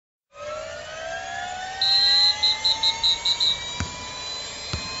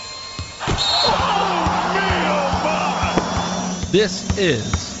This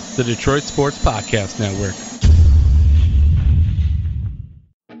is the Detroit Sports Podcast Network.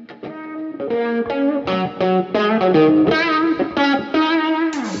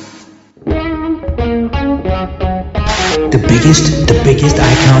 The biggest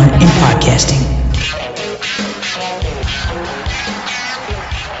icon in podcasting.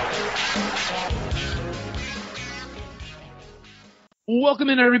 Welcome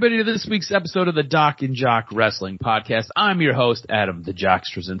in, everybody, to this week's episode of the DocNJock Wrestling Podcast. I'm your host, Adam the Jock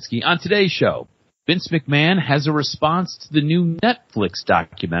Straczynski. On today's show, Vince McMahon has a response to the new Netflix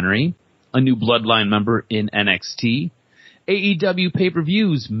documentary, a new Bloodline member in NXT, AEW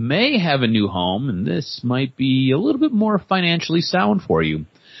pay-per-views may have a new home, and this might be a little bit more financially sound for you.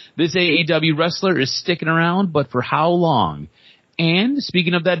 This AEW wrestler is sticking around, but for how long? And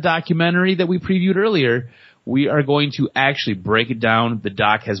speaking of that documentary that we previewed earlier, we are going to actually break it down. The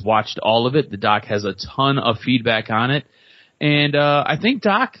Doc has watched all of it. The Doc has a ton of feedback on it. And I think,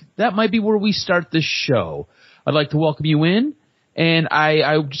 Doc, that might be where we start this show. I'd like to welcome you in, and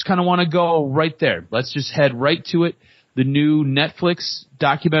I just kind of want to go right there. Let's just head right to it. The new Netflix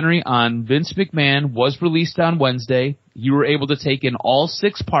documentary on Vince McMahon was released on Wednesday. You were able to take in all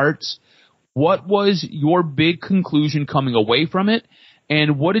 6 parts. What was your big conclusion coming away from it?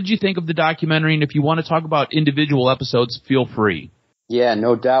 And what did you think of the documentary? And if you want to talk about individual episodes, feel free. Yeah,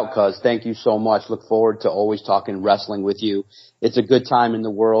 no doubt, cuz. Thank you so much. Look forward to always talking wrestling with you. It's a good time in the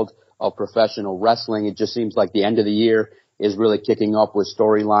world of professional wrestling. It just seems like the end of the year is really kicking up with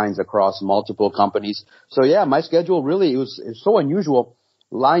storylines across multiple companies. So yeah, my schedule really, it was so unusual,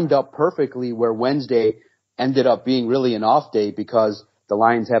 lined up perfectly where Wednesday ended up being really an off day because the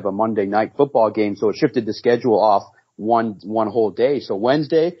Lions have a Monday night football game. So it shifted the schedule off one whole day. So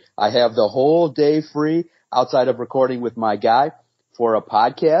Wednesday, I have the whole day free outside of recording with my guy for a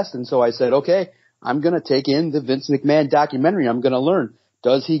podcast. And so I said, okay, I'm going to take in the Vince McMahon documentary. I'm going to learn.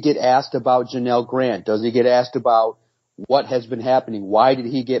 Does he get asked about Janelle Grant? Does he get asked about what has been happening? Why did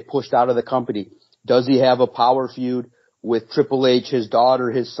he get pushed out of the company? Does he have a power feud with Triple H, his daughter,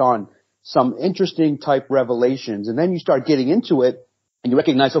 his son? Some interesting type revelations. And then you start getting into it and you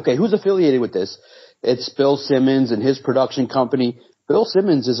recognize, okay, who's affiliated with this? It's Bill Simmons and his production company. Bill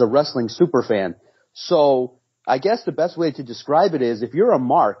Simmons is a wrestling superfan. So I guess the best way to describe it is if you're a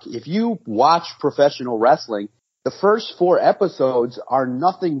mark, if you watch professional wrestling, the first 4 episodes are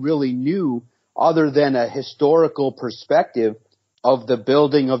nothing really new other than a historical perspective of the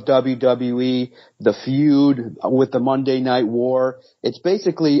building of WWE, the feud with the Monday Night War. It's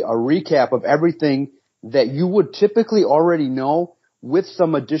basically a recap of everything that you would typically already know with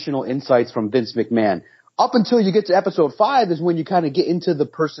some additional insights from Vince McMahon. Up until you get to episode 5 is when you kind of get into the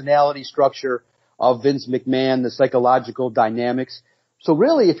personality structure of Vince McMahon, the psychological dynamics. So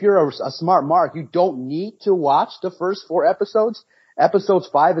really, if you're a smart mark, you don't need to watch the first 4 episodes. Episodes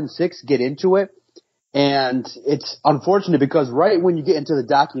 5 and 6 get into it. And it's unfortunate because right when you get into the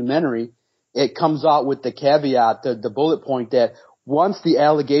documentary, it comes out with the caveat, the bullet point that once the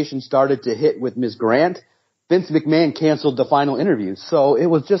allegations started to hit with Ms. Grant, Vince McMahon canceled the final interview. So it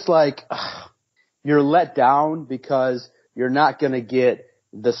was just like, you're let down because you're not going to get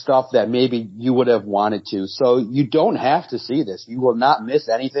the stuff that maybe you would have wanted to. So you don't have to see this. You will not miss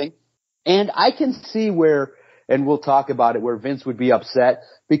anything. And I can see where, and we'll talk about it, where Vince would be upset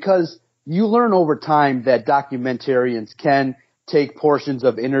because you learn over time that documentarians can take portions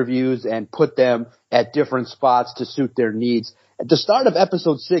of interviews and put them at different spots to suit their needs. At the start of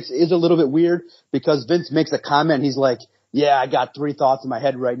episode 6 is a little bit weird because Vince makes a comment. He's like, yeah, I got 3 thoughts in my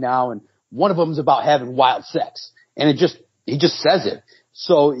head right now. And one of them is about having wild sex. And he just says it.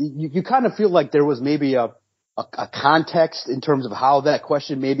 So you kind of feel like there was maybe a context in terms of how that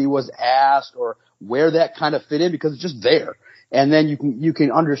question maybe was asked or where that kind of fit in because it's just there. And then you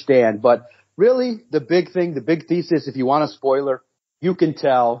can understand. But really the big thing, the big thesis, if you want a spoiler, you can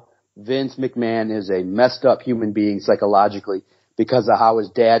tell Vince McMahon is a messed up human being psychologically because of how his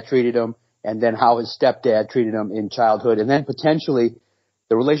dad treated him and then how his stepdad treated him in childhood. And then potentially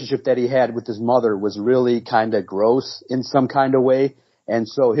the relationship that he had with his mother was really kind of gross in some kind of way. And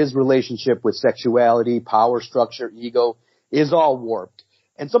so his relationship with sexuality, power structure, ego is all warped.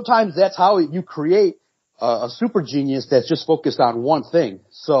 And sometimes that's how you create a super genius that's just focused on one thing.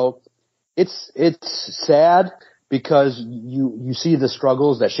 So it's sad because you see the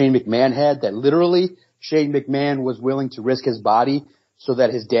struggles that Shane McMahon had, that literally Shane McMahon was willing to risk his body so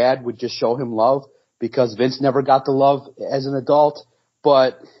that his dad would just show him love because Vince never got the love as an adult.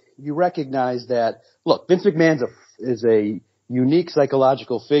 But you recognize that, look, Vince McMahon is a unique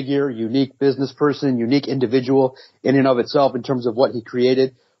psychological figure, unique business person, unique individual in and of itself in terms of what he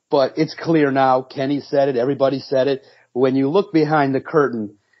created. But it's clear now, Kenny said it, everybody said it, when you look behind the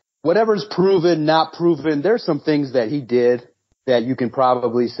curtain, whatever's proven, not proven, there's some things that he did that you can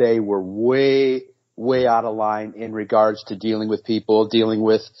probably say were way, way out of line in regards to dealing with people, dealing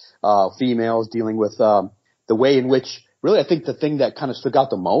with females, dealing with the way in which, really, I think the thing that kind of stuck out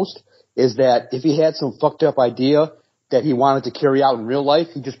the most is that if he had some fucked up idea that he wanted to carry out in real life,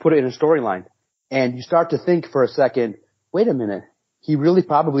 he just put it in a storyline. And you start to think for a second, wait a minute, he really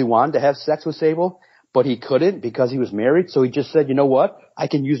probably wanted to have sex with Sable, but he couldn't because he was married. So he just said, you know what, I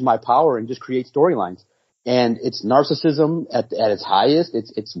can use my power and just create storylines. And it's narcissism at its highest.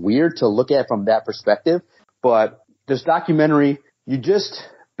 It's weird to look at from that perspective. But this documentary, you just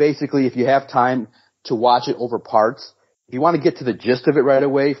basically, if you have time to watch it over parts, if you want to get to the gist of it right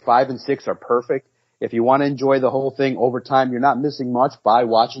away, 5 and 6 are perfect. If you want to enjoy the whole thing over time, you're not missing much by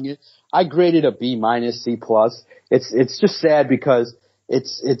watching it. I graded a B-, C+. It's just sad because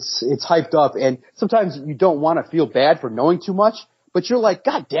it's hyped up, and sometimes you don't want to feel bad for knowing too much, but you're like,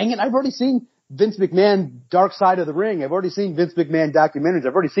 God dang it, I've already seen Vince McMahon Dark Side of the Ring. I've already seen Vince McMahon documentaries.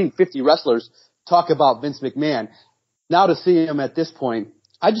 I've already seen 50 wrestlers talk about Vince McMahon. Now to see him at this point,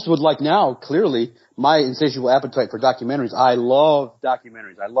 I just would like now, clearly, my insatiable appetite for documentaries. I love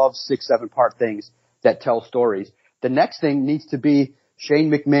documentaries. I love 6, 7-part things that tell stories. The next thing needs to be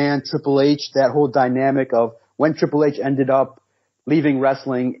Shane McMahon, Triple H, that whole dynamic of when Triple H ended up leaving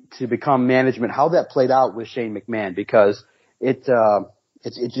wrestling to become management, how that played out with Shane McMahon, because it's a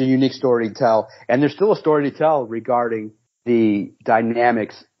unique story to tell. And there's still a story to tell regarding the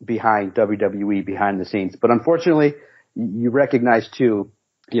dynamics behind WWE, behind the scenes. But unfortunately, you recognize too,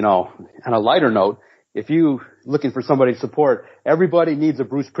 you know, on a lighter note, if you looking for somebody to support, everybody needs a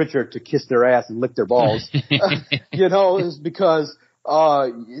Bruce Pritchard to kiss their ass and lick their balls. You know, it's because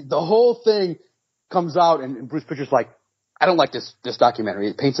the whole thing comes out and Bruce Pritchard's like, I don't like this documentary.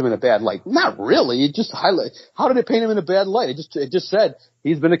 It paints him in a bad light. Not really. It just highlight. How did it paint him in a bad light? It just said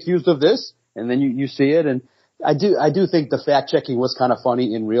he's been accused of this, and then you see it. And I do think the fact checking was kind of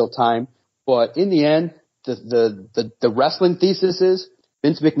funny in real time. But in the end, the wrestling thesis is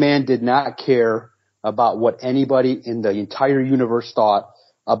Vince McMahon did not care about what anybody in the entire universe thought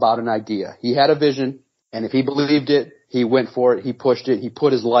about an idea. He had a vision, and if he believed it, he went for it. He pushed it. He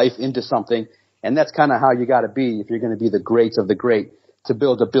put his life into something. And that's kind of how you got to be if you're going to be the greats of the great. To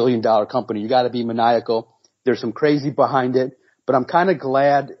build $1 billion company, you got to be maniacal. There's some crazy behind it, but I'm kind of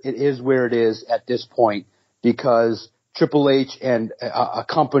glad it is where it is at this point, because Triple H and a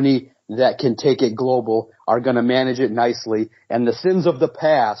company that can take it global are going to manage it nicely, and the sins of the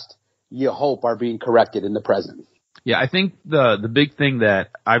past, you hope, are being corrected in the present. Yeah, I think the big thing that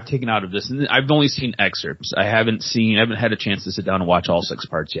I've taken out of this, and I've only seen excerpts. I haven't had a chance to sit down and watch all 6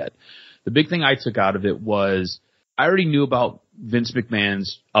 parts yet. The big thing I took out of it was I already knew about Vince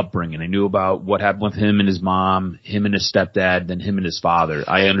McMahon's upbringing. I knew about what happened with him and his mom, him and his stepdad, then him and his father.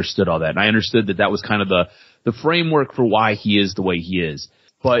 I understood all that. And I understood that was kind of the framework for why he is the way he is.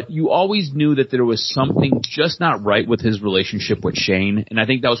 But you always knew that there was something just not right with his relationship with Shane. And I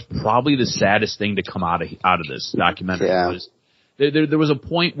think that was probably the saddest thing to come out of this documentary. Yeah. Was there was a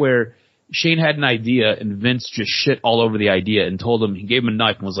point where Shane had an idea and Vince just shit all over the idea and told him, he gave him a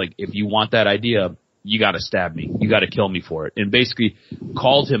knife and was like, if you want that idea, you got to stab me. You got to kill me for it. And basically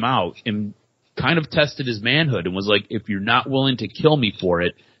called him out and kind of tested his manhood and was like, if you're not willing to kill me for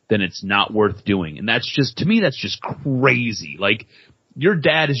it, then it's not worth doing. And that's just, to me, that's just crazy. Like, your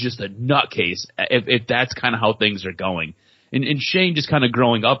dad is just a nutcase if that's kind of how things are going. And Shane just kind of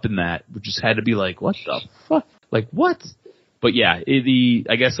growing up in that just had to be like, what the fuck? Like, what? But yeah,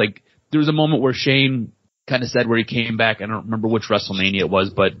 I guess like, there was a moment where Shane kind of said where he came back. I don't remember which WrestleMania it was,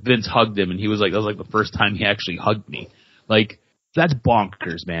 but Vince hugged him and he was like, that was like the first time he actually hugged me. Like, that's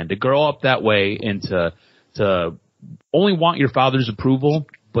bonkers, man. To grow up that way and to only want your father's approval,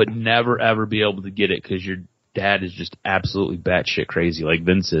 but never ever be able to get it because your dad is just absolutely batshit crazy like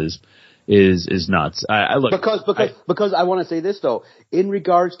Vince is nuts. Because I want to say this though, in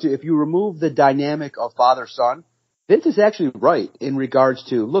regards to if you remove the dynamic of father-son, Vince is actually right in regards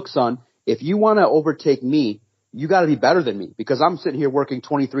to, look, son, if you want to overtake me, you got to be better than me because I'm sitting here working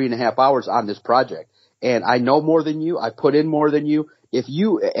 23 and a half hours on this project and I know more than you. I put in more than you.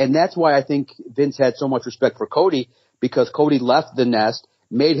 And that's why I think Vince had so much respect for Cody, because Cody left the nest,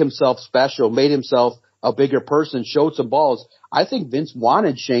 made himself special, made himself a bigger person, showed some balls. I think Vince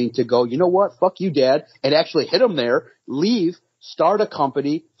wanted Shane to go, you know what? Fuck you, Dad, and actually hit him there, leave, start a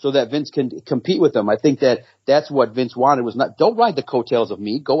company so that Vince can compete with him. I think that's what Vince wanted, was not, don't ride the coattails of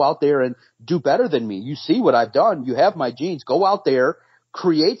me. Go out there and do better than me. You see what I've done. You have my genes. Go out there,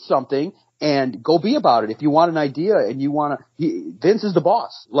 create something, and go be about it. If you want an idea and you want to, Vince is the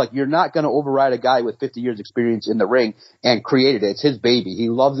boss. Like, you're not going to override a guy with 50 years experience in the ring and created it. It's his baby. He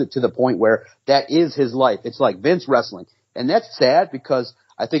loves it to the point where that is his life. It's like Vince wrestling. And that's sad because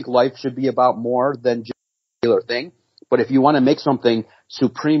I think life should be about more than just a regular thing. But if you want to make something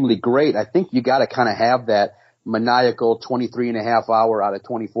supremely great, I think you got to kind of have that maniacal 23 and a half hour out of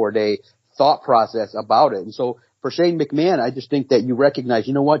 24-day thought process about it. And so for Shane McMahon, I just think that you recognize,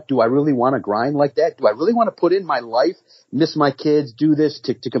 you know what, do I really want to grind like that? Do I really want to put in my life, miss my kids, do this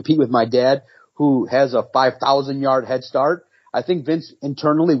to compete with my dad who has a 5,000-yard head start? I think Vince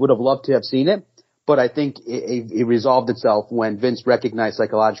internally would have loved to have seen it, but I think it resolved itself when Vince recognized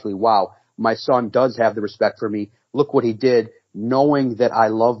psychologically, wow, my son does have the respect for me. Look what he did, knowing that I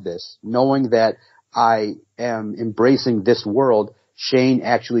love this, knowing that I am embracing this world. Shane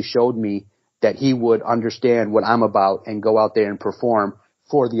actually showed me that he would understand what I'm about and go out there and perform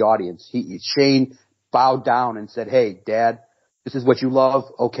for the audience. Shane bowed down and said, hey, Dad, this is what you love.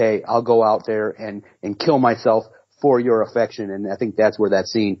 Okay, I'll go out there and kill myself for your affection. And I think that's where that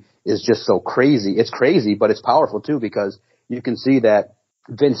scene is just so crazy. It's crazy, but it's powerful too, because you can see that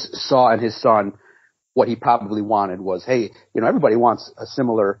Vince saw in his son what he probably wanted was, hey, you know, everybody wants a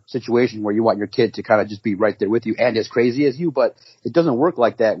similar situation where you want your kid to kind of just be right there with you and as crazy as you, but it doesn't work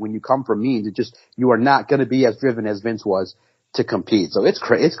like that when you come from means. You are not going to be as driven as Vince was to compete. So it's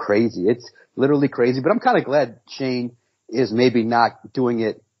crazy. It's literally crazy, but I'm kind of glad Shane is maybe not doing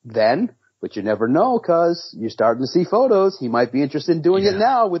it then, but you never know, because you're starting to see photos. He might be interested in doing it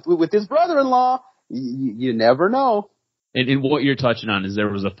now with his brother-in-law. You never know. And what you're touching on is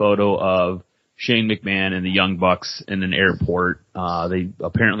there was a photo of Shane McMahon and the Young Bucks in an airport. They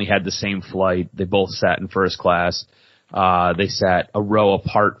apparently had the same flight. They both sat in first class. They sat a row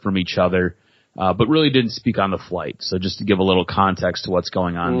apart from each other, but really didn't speak on the flight. So just to give a little context to what's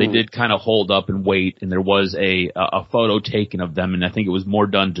going on, they did kind of hold up and wait, and there was a photo taken of them, and I think it was more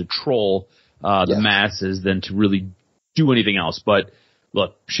done to troll the masses than to really do anything else. But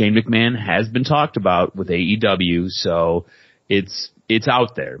look, Shane McMahon has been talked about with AEW, so it's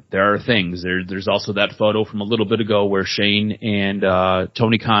out there. There are things. There's also that photo from a little bit ago where Shane and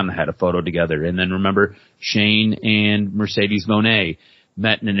Tony Khan had a photo together. And then remember, Shane and Mercedes Moné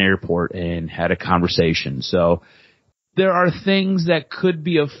met in an airport and had a conversation. So there are things that could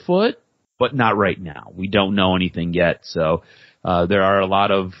be afoot, but not right now. We don't know anything yet. So there are a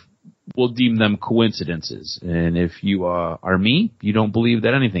lot of, we'll deem them coincidences. And if you are me, you don't believe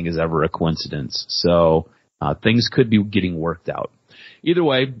that anything is ever a coincidence. So things could be getting worked out. Either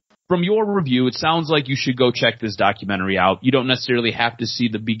way, from your review, it sounds like you should go check this documentary out. You don't necessarily have to see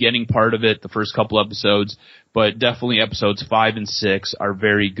the beginning part of it, the first couple episodes, but definitely episodes 5 and 6 are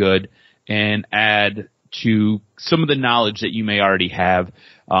very good and add to some of the knowledge that you may already have.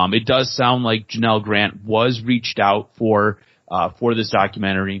 It does sound like Janelle Grant was reached out for this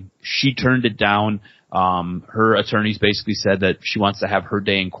documentary. She turned it down. Her attorneys basically said that she wants to have her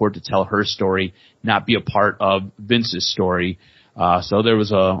day in court to tell her story, not be a part of Vince's story. So there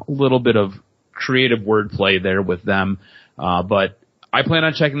was a little bit of creative wordplay there with them. But I plan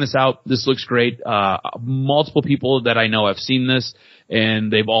on checking this out. This looks great. Multiple people that I know have seen this,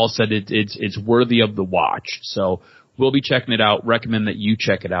 and they've all said it's worthy of the watch. So we'll be checking it out. Recommend that you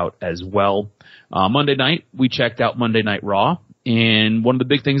check it out as well. Monday night, we checked out Monday Night Raw, and one of the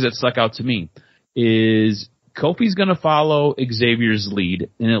big things that stuck out to me is Kofi's going to follow Xavier's lead,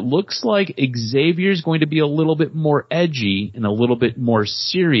 and it looks like Xavier's going to be a little bit more edgy and a little bit more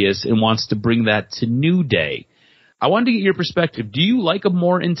serious and wants to bring that to New Day. I wanted to get your perspective. Do you like a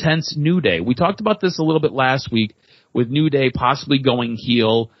more intense New Day? We talked about this a little bit last week with New Day possibly going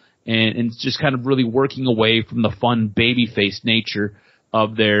heel and just kind of really working away from the fun babyface nature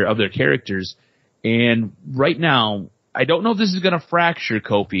of their characters. And right now, I don't know if this is going to fracture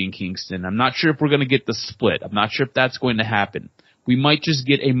Kofi and Kingston. I'm not sure if we're going to get the split. I'm not sure if that's going to happen. We might just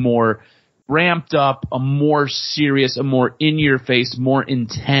get a more ramped up, a more serious, a more in-your-face, more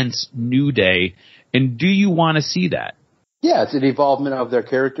intense New Day. And do you want to see that? Yeah, it's an evolvement of their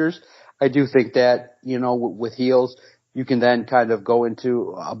characters. I do think that, you know, with heels, you can then kind of go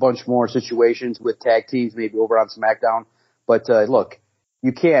into a bunch more situations with tag teams, maybe over on SmackDown. But look,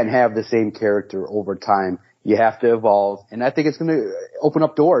 you can't have the same character over time. You have to evolve, and I think it's going to open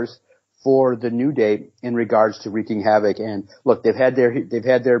up doors for the New Day in regards to wreaking havoc. And look, they've had their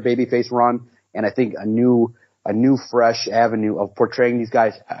babyface run, and I think a new fresh avenue of portraying these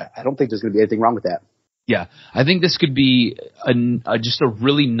guys. I don't think there's going to be anything wrong with that. Yeah, I think this could be just a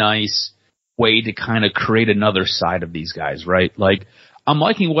really nice way to kind of create another side of these guys, right? Like, I'm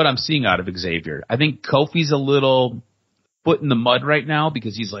liking what I'm seeing out of Xavier. I think Kofi's a little foot in the mud right now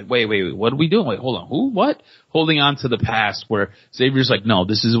because he's like, wait, what are we doing? Wait, hold on. Who? What? Holding on to the past where Xavier's like, no,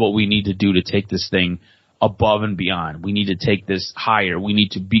 this is what we need to do to take this thing above and beyond. We need to take this higher. We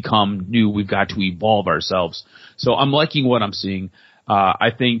need to become new. We've got to evolve ourselves. So I'm liking what I'm seeing.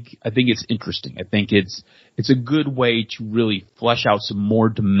 I think it's interesting. I think it's a good way to really flesh out some more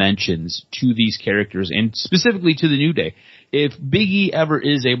dimensions to these characters and specifically to the New Day. If Big E ever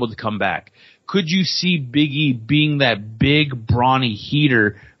is able to come back, could you see Big E being that big, brawny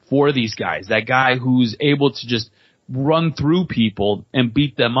heater for these guys? That guy who's able to just run through people and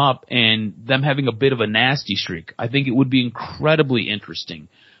beat them up and them having a bit of a nasty streak. I think it would be incredibly interesting.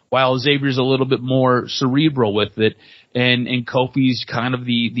 While Xavier's a little bit more cerebral with it, and Kofi's kind of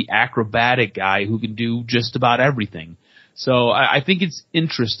the acrobatic guy who can do just about everything. So I think it's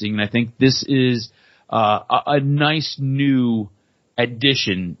interesting, and I think this is a nice new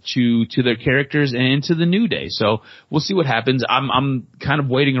addition to their characters and to the New Day. So we'll see what happens. I'm kind of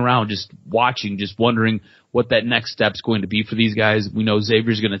waiting around, just watching, just wondering what that next step's going to be for these guys. We know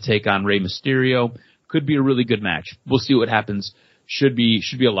Xavier's going to take on Rey Mysterio. Could be a really good match. We'll see what happens. Should be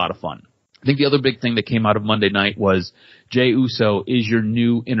a lot of fun. I think the other big thing that came out of Monday night was Jey Uso is your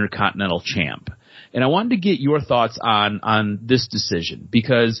new Intercontinental champ. And I wanted to get your thoughts on this decision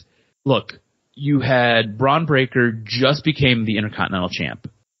because, look, you had Braun Breaker just became the Intercontinental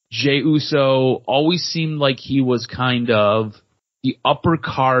champ. Jey Uso always seemed like he was kind of the upper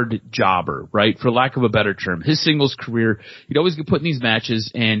card jobber, right? For lack of a better term. His singles career, he'd always get put in these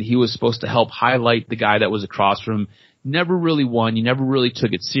matches and he was supposed to help highlight the guy that was across from him. Never really won. You never really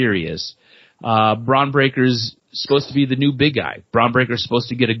took it serious. Braun Breaker's supposed to be the new big guy. Braun Breaker's supposed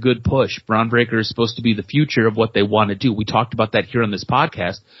to get a good push. Braun Breaker is supposed to be the future of what they want to do. We talked about that here on this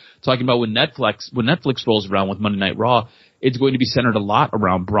podcast, talking about when Netflix rolls around with Monday Night Raw, it's going to be centered a lot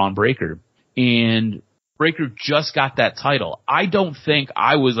around Braun Breaker. And Breaker just got that title. I don't think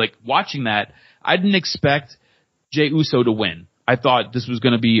I was like watching that. I didn't expect Jey Uso to win. I thought this was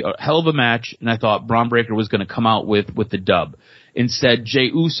going to be a hell of a match, and I thought Braun Breaker was going to come out with the dub. Instead, Jey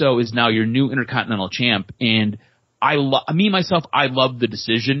Uso is now your new Intercontinental champ, and I love the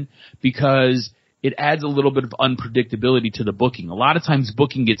decision because it adds a little bit of unpredictability to the booking. A lot of times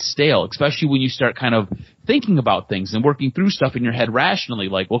booking gets stale, especially when you start kind of thinking about things and working through stuff in your head rationally,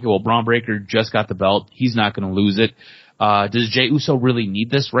 like, okay, well, Braun Breaker just got the belt. He's not going to lose it. Does Jey Uso really need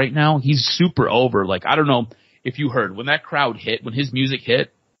this right now? He's super over. Like, I don't know if you heard, when that crowd hit, when his music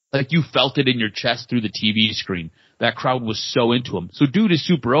hit, like you felt it in your chest through the TV screen. That crowd was so into him. So dude is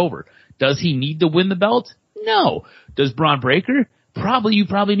super over. Does he need to win the belt? No. Does Braun Breaker? You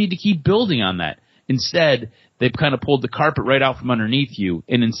probably need to keep building on that. Instead, they've kind of pulled the carpet right out from underneath you,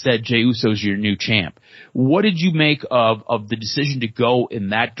 and instead Jey Uso's your new champ. What did you make of the decision to go in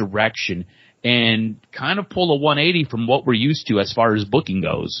that direction and kind of pull a 180 from what we're used to as far as booking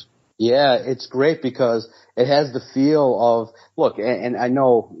goes? Yeah, it's great because it has the feel of, look, and I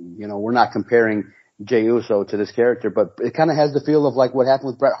know, we're not comparing Jey Uso to this character, but it kind of has the feel of like what happened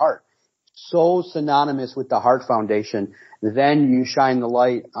with Bret Hart. So synonymous with the Hart Foundation. Then you shine the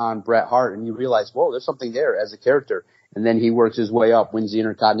light on Bret Hart and you realize, whoa, there's something there as a character. And then he works his way up, wins the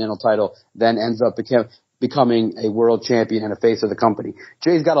Intercontinental title, then ends up becoming a world champion and a face of the company.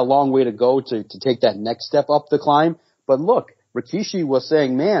 Jay's got a long way to go to take that next step up the climb. But look, Rikishi was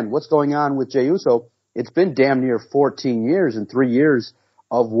saying, man, what's going on with Jey Uso? It's been damn near 14 years and 3 years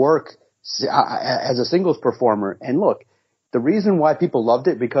of work as a singles performer. And look, the reason why people loved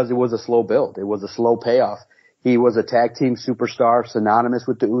it, because it was a slow build. It was a slow payoff. He was a tag team superstar, synonymous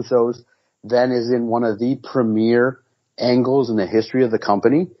with the Usos, then is in one of the premier angles in the history of the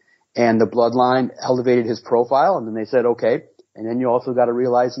company. And the bloodline elevated his profile. And then they said, okay. And then you also got to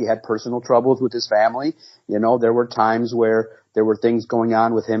realize he had personal troubles with his family. There were times where there were things going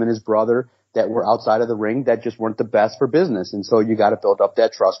on with him and his brother that were outside of the ring that just weren't the best for business. And so you got to build up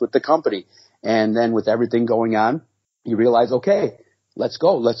that trust with the company. And then with everything going on, you realize, okay, let's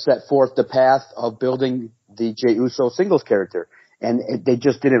go. Let's set forth the path of building the Jey Uso singles character. And they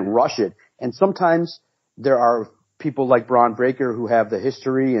just didn't rush it. And sometimes there are people like Braun Breaker who have the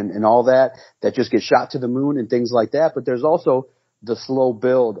history and all that just get shot to the moon and things like that. But there's also the slow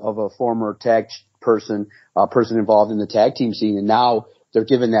build of a former tag person involved in the tag team scene. And now they're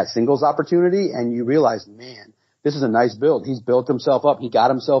given that singles opportunity and you realize, man, this is a nice build. He's built himself up. He got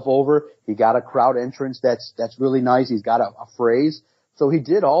himself over. He got a crowd entrance that's really nice. He's got a phrase. So he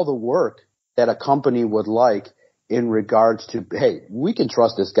did all the work that a company would like in regards to, hey, we can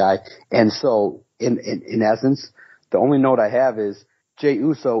trust this guy. And so in essence, the only note I have is Jey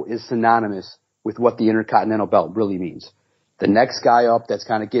Uso is synonymous with what the Intercontinental belt really means. The next guy up that's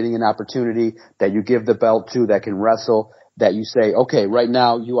kind of getting an opportunity that you give the belt to that can wrestle, that you say, okay, right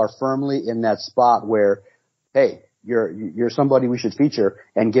now you are firmly in that spot where, hey, you're somebody we should feature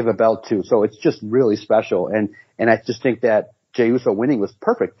and give a belt to. So it's just really special. And I just think that Jey Uso winning was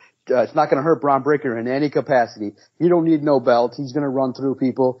perfect. It's not going to hurt Braun Breaker in any capacity. He don't need no belt. He's going to run through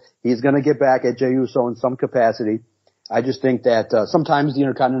people. He's going to get back at Jey Uso in some capacity. I just think that sometimes the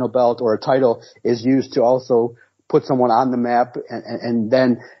Intercontinental belt or a title is used to also put someone on the map, and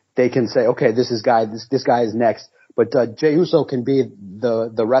then they can say, okay, this guy is next. But Jey Uso can be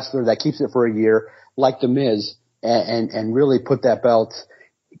the wrestler that keeps it for a year, like The Miz, and really put that belt,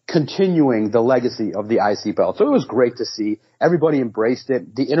 continuing the legacy of the IC belt. So it was great to see. Everybody embraced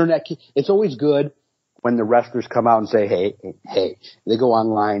it. The internet, it's always good when the wrestlers come out and say, hey. They go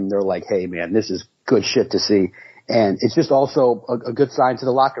online, they're like, hey, man, this is good shit to see. And it's just also a good sign to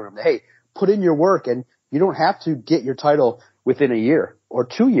the locker room that, hey, put in your work, and you don't have to get your title within a year or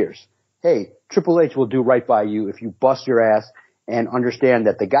 2 years. Hey, Triple H will do right by you if you bust your ass and understand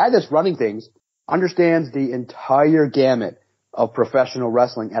that the guy that's running things understands the entire gamut of professional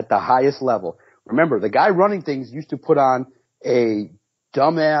wrestling at the highest level. Remember, the guy running things used to put on a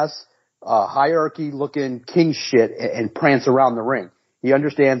dumbass, hierarchy-looking king shit and prance around the ring. He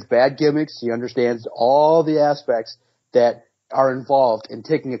understands bad gimmicks. He understands all the aspects that are involved in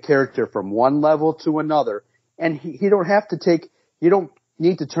taking a character from one level to another. And he don't have to you don't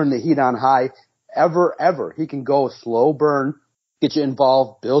need to turn the heat on high ever. He can go slow burn, get you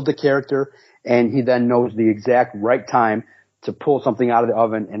involved, build the character, and he then knows the exact right time to pull something out of the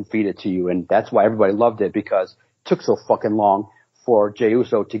oven and feed it to you. And that's why everybody loved it, because it took so fucking long for Jey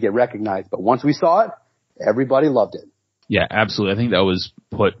Uso to get recognized. But once we saw it, everybody loved it. Yeah, absolutely. I think that was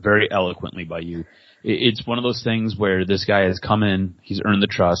put very eloquently by you. It's one of those things where this guy has come in, he's earned the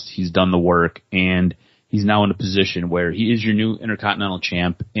trust, he's done the work, and he's now in a position where he is your new Intercontinental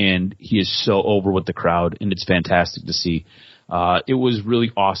champ, and he is so over with the crowd, and it's fantastic to see. It was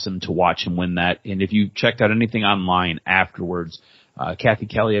really awesome to watch him win that, and if you checked out anything online afterwards, Kathy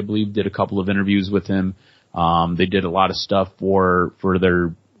Kelly, I believe, did a couple of interviews with him. They did a lot of stuff for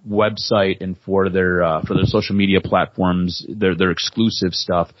their website and for their social media platforms, their exclusive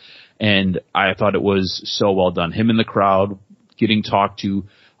stuff. And I thought it was so well done. Him in the crowd getting talked to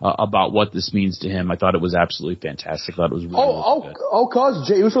about what this means to him. I thought it was absolutely fantastic. I thought it was really good. Cause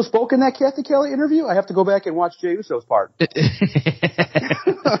Jey Uso spoke in that Kathy Kelly interview? I have to go back and watch Jey Uso's part.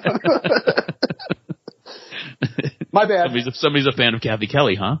 My bad. Somebody's a fan of Kathy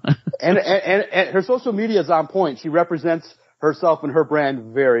Kelly, huh? and her social media is on point. She represents herself and her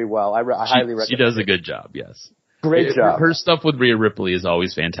brand very well. I highly recommend. She does a good job, yes. Great job. Her stuff with Rhea Ripley is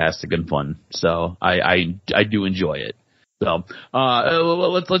always fantastic and fun, so I do enjoy it. So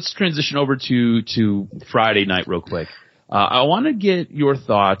let's transition over to Friday night real quick. I want to get your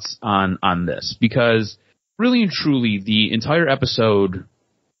thoughts on this, because really and truly the entire episode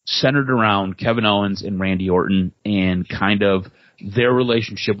centered around Kevin Owens and Randy Orton and kind of their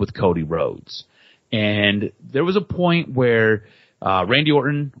relationship with Cody Rhodes. And there was a point where Randy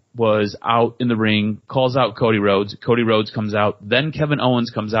Orton was out in the ring, calls out Cody Rhodes. Cody Rhodes comes out. Then Kevin Owens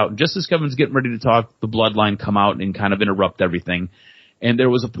comes out. And just as Kevin's getting ready to talk, the Bloodline come out and kind of interrupt everything. And there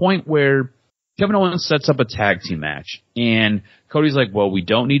was a point where Kevin Owens sets up a tag team match. And Cody's like, well, we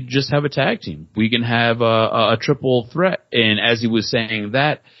don't need to just have a tag team. We can have a triple threat. And as he was saying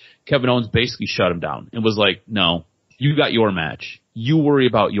that, Kevin Owens basically shut him down and was like, no, you got your match. You worry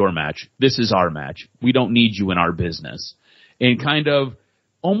about your match. This is our match. We don't need you in our business. And kind of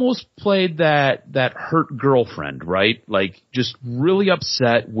almost played that hurt girlfriend, right? Like just really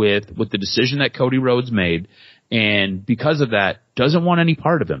upset with the decision that Cody Rhodes made. And because of that, doesn't want any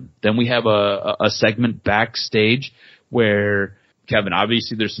part of him. Then we have a segment backstage where Kevin,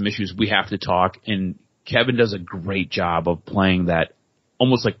 obviously there's some issues. We have to talk. And Kevin does a great job of playing that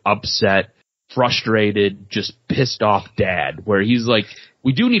almost like upset, frustrated, just pissed off dad, where he's like,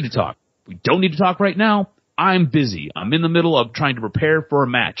 we do need to talk. We don't need to talk right now. I'm busy. I'm in the middle of trying to prepare for a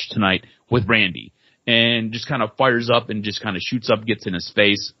match tonight with Randy. And just kind of fires up and just kind of shoots up, gets in his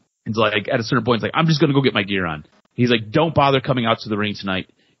face. It's like, at a certain point, it's like, I'm just going to go get my gear on. He's like, don't bother coming out to the ring tonight.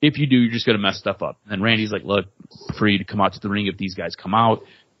 If you do, you're just going to mess stuff up. And Randy's like, look, free to come out to the ring if these guys come out.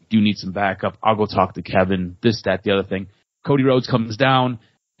 You do need some backup. I'll go talk to Kevin, this, that, the other thing. Cody Rhodes comes down,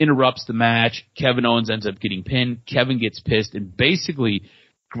 interrupts the match. Kevin Owens ends up getting pinned. Kevin gets pissed and basically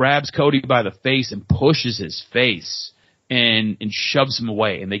grabs Cody by the face and pushes his face and shoves him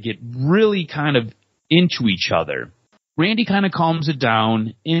away. And they get really kind of into each other. Randy kind of calms it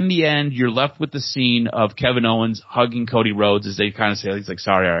down. In the end, you're left with the scene of Kevin Owens hugging Cody Rhodes as they kind of say, he's like,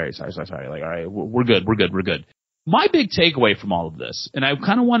 sorry, all right, sorry. Like, all right, we're good. My big takeaway from all of this, and I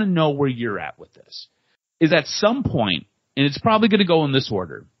kind of want to know where you're at with this, is at some point, and it's probably going to go in this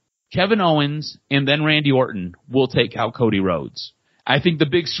order. Kevin Owens and then Randy Orton will take out Cody Rhodes. I think the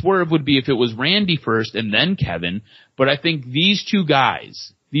big swerve would be if it was Randy first and then Kevin, but I think these two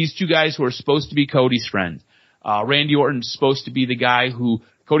guys who are supposed to be Cody's friend, Randy Orton's supposed to be the guy who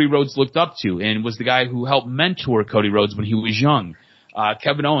Cody Rhodes looked up to and was the guy who helped mentor Cody Rhodes when he was young.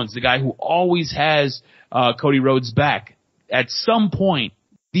 Kevin Owens, the guy who always has Cody Rhodes' back. At some point,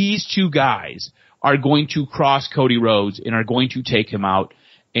 these two guys are going to cross Cody Rhodes and are going to take him out,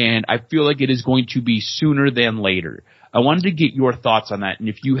 and I feel like it is going to be sooner than later. I wanted to get your thoughts on that, and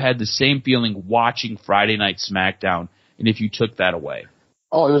if you had the same feeling watching Friday Night SmackDown, and if you took that away.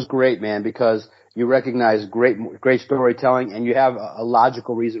 Oh, it was great, man, because you recognize great storytelling, and you have a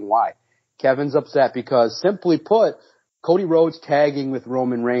logical reason why. Kevin's upset because, simply put, Cody Rhodes tagging with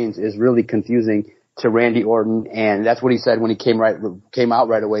Roman Reigns is really confusing to Randy Orton, and that's what he said when he came out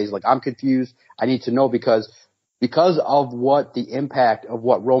right away. He's like, I'm confused. I need to know because of what the impact of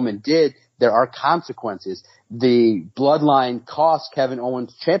what Roman did, there are consequences. The bloodline cost Kevin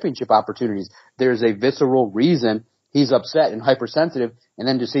Owens championship opportunities. There's a visceral reason he's upset and hypersensitive, and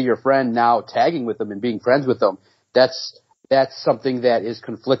then to see your friend now tagging with him and being friends with him, that's something that is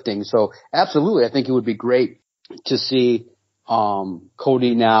conflicting. So absolutely, I think it would be great to see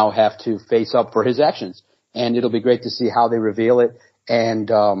Cody now have to face up for his actions, and it'll be great to see how they reveal it.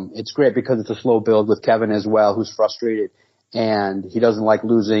 And it's great because it's a slow build with Kevin as well, who's frustrated and he doesn't like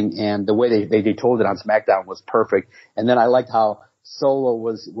losing. And the way they told it on SmackDown was perfect. And then I liked how Solo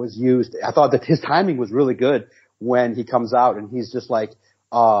was used. I thought that his timing was really good when he comes out and he's just like,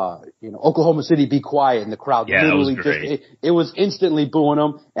 Oklahoma City, be quiet, and the crowd literally it was instantly booing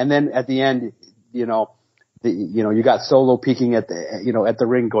him. And then at the end, you got Solo peeking at the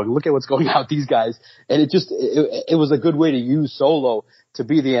ring going, look at what's going on with these guys. And it was a good way to use Solo to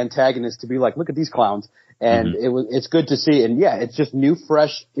be the antagonist, to be like, look at these clowns. And it's good to see. And yeah, it's just new,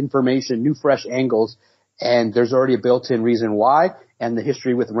 fresh information, new, fresh angles. And there's already a built-in reason why. And the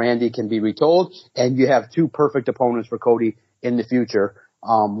history with Randy can be retold. And you have two perfect opponents for Cody in the future,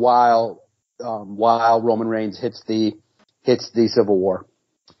 while Roman Reigns hits the Civil War.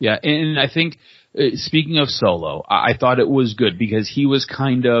 Yeah. And I think, speaking of Solo, I thought it was good because he was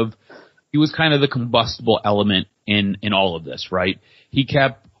kind of the combustible element in all of this, right? He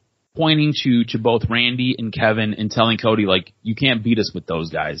kept pointing to both Randy and Kevin and telling Cody, like, you can't beat us with those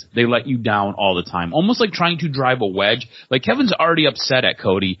guys. They let you down all the time. Almost like trying to drive a wedge. Like, Kevin's already upset at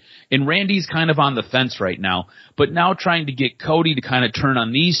Cody, and Randy's kind of on the fence right now, but now trying to get Cody to kind of turn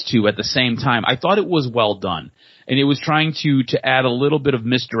on these two at the same time. I thought it was well done. And it was trying to add a little bit of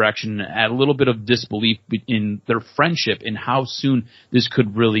misdirection, add a little bit of disbelief in their friendship and how soon this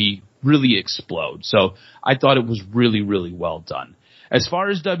could really, really explode. So I thought it was really, really well done. As far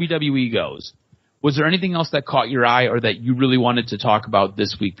as WWE goes, was there anything else that caught your eye or that you really wanted to talk about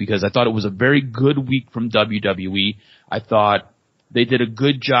this week? Because I thought it was a very good week from WWE. I thought they did a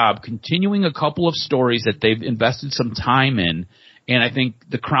good job continuing a couple of stories that they've invested some time in. And I think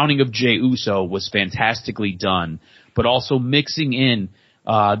the crowning of Jey Uso was fantastically done, but also mixing in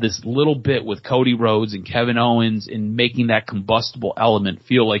this little bit with Cody Rhodes and Kevin Owens and making that combustible element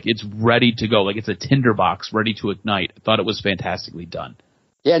feel like it's ready to go, like it's a tinderbox ready to ignite. I thought it was fantastically done.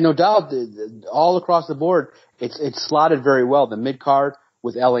 Yeah, no doubt. All across the board, it's slotted very well. The mid-card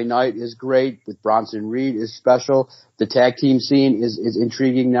with LA Knight is great, with Bronson Reed is special. The tag team scene is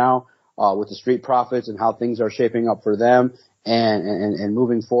intriguing now with the Street Profits and how things are shaping up for them. And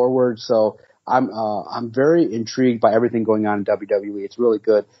moving forward. So I'm very intrigued by everything going on in WWE. It's really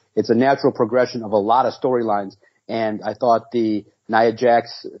good. It's a natural progression of a lot of storylines. And I thought the Nia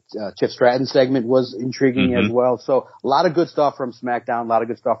Jax, Tiff Stratton segment was intriguing as well. So a lot of good stuff from SmackDown, a lot of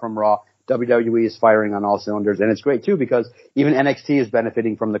good stuff from Raw. WWE is firing on all cylinders. And it's great too because even NXT is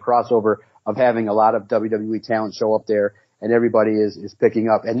benefiting from the crossover of having a lot of WWE talent show up there, and everybody is picking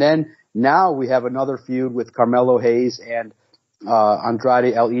up. And then now we have another feud with Carmelo Hayes and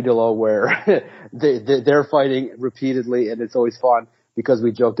Andrade El Idolo, where they're fighting repeatedly, and it's always fun because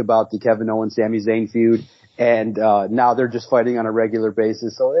we joked about the Kevin Owens Sami Zayn feud, and now they're just fighting on a regular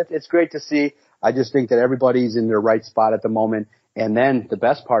basis. So it's great to see. I just think that everybody's in their right spot at the moment. And then the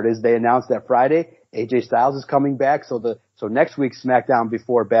best part is they announced that Friday AJ Styles is coming back. So next week's SmackDown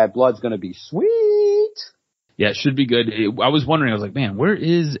before Bad Blood's going to be sweet. Yeah, it should be good. I was wondering, I was like, man, where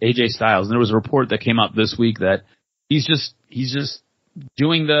is AJ Styles? And there was a report that came out this week that he's just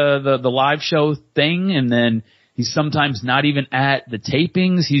doing the live show thing, and then he's sometimes not even at the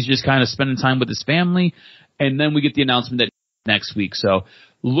tapings. He's just kind of spending time with his family, and then we get the announcement that next week. So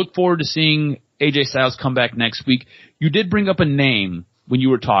look forward to seeing AJ Styles come back next week. You did bring up a name when you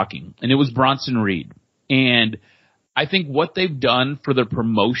were talking, and it was Bronson Reed. And I think what they've done for the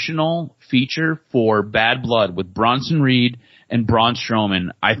promotional feature for Bad Blood with Bronson Reed and Braun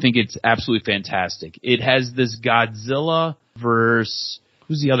Strowman, I think it's absolutely fantastic. It has this Godzilla versus,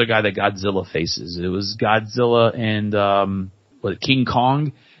 who's the other guy that Godzilla faces? It was Godzilla and King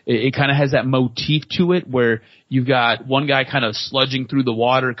Kong. It kind of has that motif to it where you've got one guy kind of sludging through the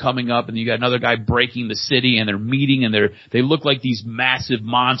water coming up, and you got another guy breaking the city, and they're meeting, and they look like these massive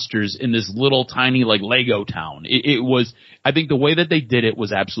monsters in this little tiny like Lego town. It was, I think the way that they did it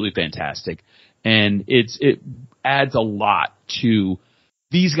was absolutely fantastic, and it adds a lot to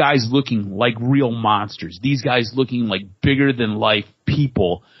these guys looking like real monsters. These guys looking like bigger than life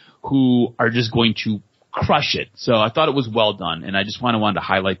people who are just going to crush it. So I thought it was well done, and I just wanted to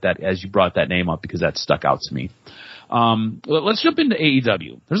highlight that as you brought that name up because that stuck out to me. Let's jump into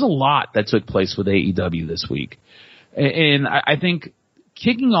AEW. There's a lot that took place with AEW this week. And I think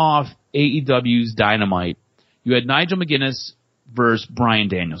kicking off AEW's Dynamite, you had Nigel McGuinness versus Bryan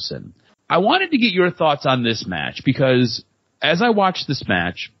Danielson. I wanted to get your thoughts on this match because as I watched this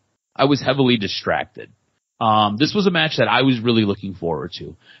match, I was heavily distracted. This was a match that I was really looking forward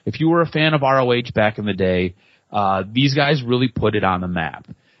to. If you were a fan of ROH back in the day, these guys really put it on the map.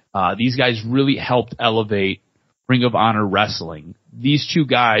 These guys really helped elevate Ring of Honor wrestling. These two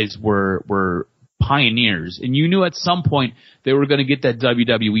guys were pioneers, and you knew at some point they were going to get that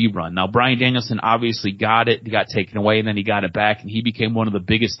WWE run. Now, Bryan Danielson obviously got it. He got taken away, and then he got it back, and he became one of the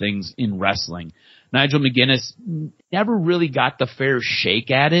biggest things in wrestling. Nigel McGuinness never really got the fair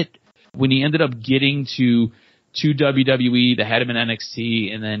shake at it. When he ended up getting to WWE, they had him in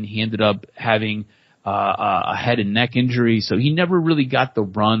NXT, and then he ended up having a head and neck injury, so he never really got the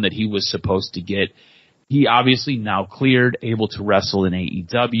run that he was supposed to get. He obviously now cleared, able to wrestle in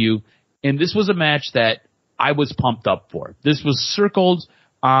AEW, and this was a match that I was pumped up for. This was circled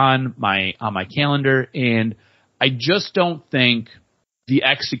on my calendar, and I just don't think the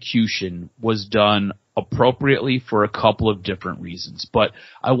execution was done appropriately for a couple of different reasons. But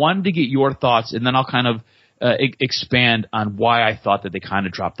I wanted to get your thoughts, and then I'll kind of expand on why I thought that they kind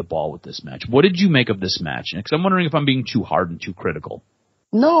of dropped the ball with this match. What did you make of this match? Because I'm wondering if I'm being too hard and too critical.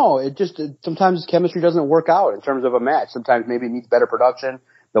 No, sometimes chemistry doesn't work out in terms of a match. Sometimes maybe it needs better production.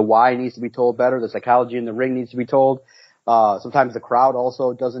 The why needs to be told better. The psychology in the ring needs to be told. Sometimes the crowd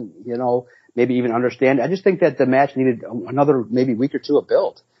also doesn't, maybe even understand. I just think that the match needed another maybe week or two of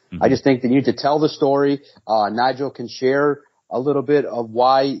build. I just think that you need to tell the story. Nigel can share a little bit of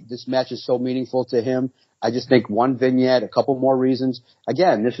why this match is so meaningful to him. I just think one vignette, a couple more reasons.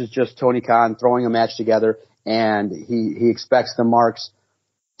 Again, this is just Tony Khan throwing a match together, and he expects the marks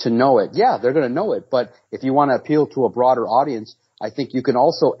to know it. Yeah, they're going to know it, but if you want to appeal to a broader audience, I think you can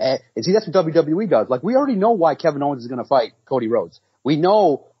also add, and see, that's what WWE does. Like, we already know why Kevin Owens is going to fight Cody Rhodes. We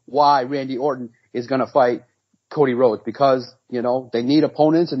know why Randy Orton is going to fight Cody Rhodes because, they need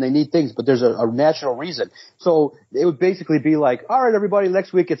opponents and they need things, but there's a natural reason. So it would basically be like, all right, everybody,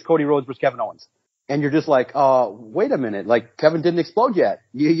 next week it's Cody Rhodes versus Kevin Owens. And you're just like, wait a minute, like Kevin didn't explode yet.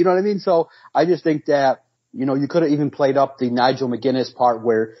 You know what I mean? So I just think that, you could have even played up the Nigel McGuinness part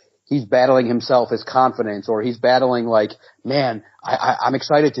where he's battling himself, his confidence, or he's battling like, man, I'm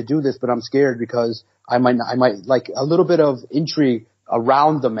excited to do this, but I'm scared because I might like a little bit of intrigue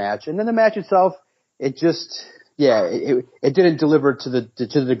around the match. And then the match itself, it just, it didn't deliver to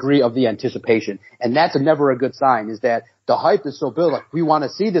the degree of the anticipation. And that's never a good sign, is that the hype is so built, like we want to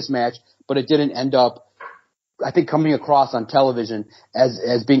see this match, but it didn't end up, I think, coming across on television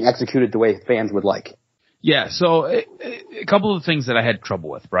as being executed the way fans would like. Yeah, so a couple of things that I had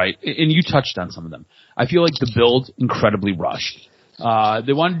trouble with, right? And you touched on some of them. I feel like the build incredibly rushed.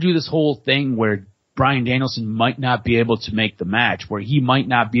 They wanted to do this whole thing where Bryan Danielson might not be able to make the match, where he might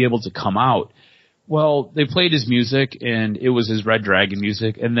not be able to come out. Well, they played his music, and it was his Red Dragon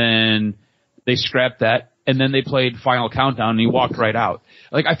music, and then they scrapped that, and then they played Final Countdown, and he walked right out.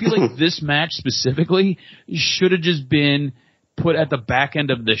 Like, I feel like this match specifically should have just been put at the back end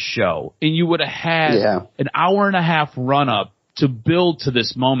of the show, and you would have had an hour and a half run up to build to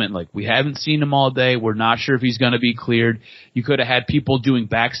this moment. Like, we haven't seen him all day. We're not sure if he's going to be cleared. You could have had people doing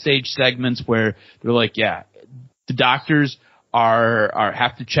backstage segments where they're like, yeah, the doctors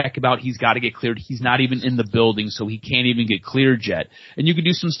have to check about, he's got to get cleared. He's not even in the building, so he can't even get cleared yet. And you could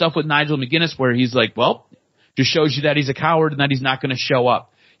do some stuff with Nigel McGuinness where he's like, well, just shows you that he's a coward and that he's not going to show up.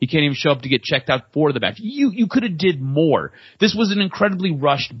 He can't even show up to get checked out for the match. You could have did more. This was an incredibly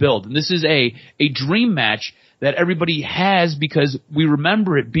rushed build, and this is a dream match that everybody has because we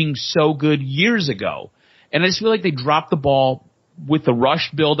remember it being so good years ago. And I just feel like they dropped the ball with the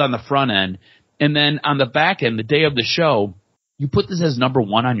rushed build on the front end, and then on the back end, the day of the show, you put this as number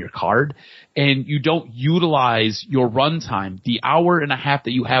 1 on your card and you don't utilize your runtime, the hour and a half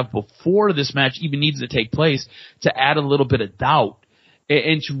that you have before this match even needs to take place, to add a little bit of doubt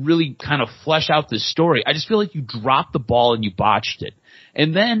and to really kind of flesh out this story. I just feel like you dropped the ball and you botched it.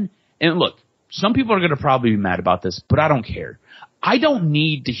 And look, some people are going to probably be mad about this, but I don't care. I don't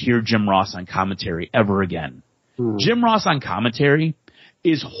need to hear Jim Ross on commentary ever again. Jim Ross on commentary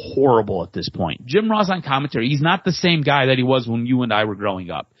is horrible at this point. Jim Ross on commentary, he's not the same guy that he was when you and I were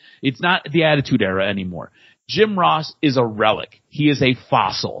growing up. It's not the Attitude Era anymore. Jim Ross is a relic. He is a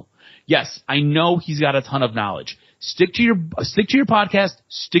fossil. Yes, I know he's got a ton of knowledge. Stick to your podcast,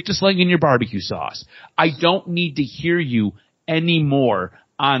 stick to slinging your barbecue sauce. I don't need to hear you anymore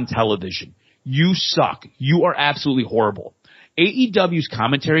on television. You suck. You are absolutely horrible. AEW's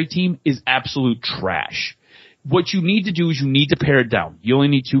commentary team is absolute trash. What you need to do is you need to pare it down. You only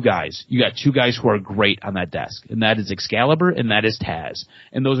need 2 guys. You got 2 guys who are great on that desk, and that is Excalibur and that is Taz.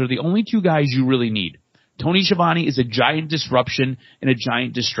 And those are the only 2 guys you really need. Tony Schiavone is a giant disruption and a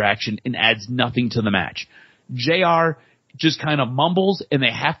giant distraction and adds nothing to the match. JR just kind of mumbles, and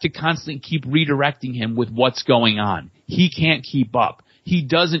they have to constantly keep redirecting him with what's going on. He can't keep up. He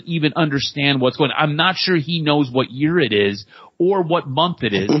doesn't even understand what's going on. I'm not sure he knows what year it is or what month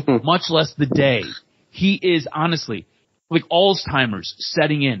it is, much less the day. He is honestly like Alzheimer's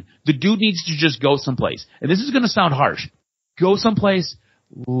setting in. The dude needs to just go someplace. And this is going to sound harsh. Go someplace,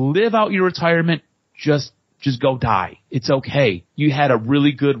 live out your retirement, just go die. It's okay. You had a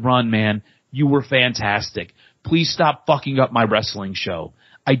really good run, man. You were fantastic. Please stop fucking up my wrestling show.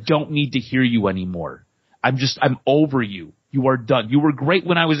 I don't need to hear you anymore. I'm over you. You are done. You were great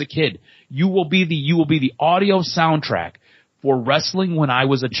when I was a kid. You will be the audio soundtrack for wrestling when I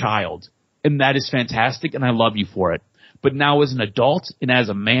was a child. And that is fantastic, and I love you for it. But now as an adult and as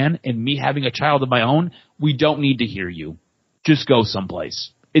a man and me having a child of my own, we don't need to hear you. Just go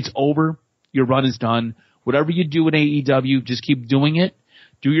someplace. It's over. Your run is done. Whatever you do in AEW, just keep doing it.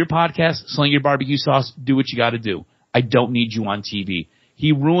 Do your podcast, sling your barbecue sauce, do what you got to do. I don't need you on TV.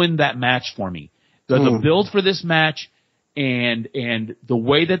 He ruined that match for me. The build for this match and the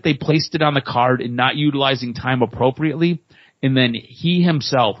way that they placed it on the card and not utilizing time appropriately, and then he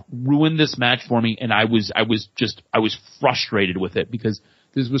himself ruined this match for me, and I was frustrated with it because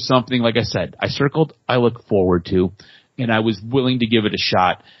this was something, like I said, I look forward to, and I was willing to give it a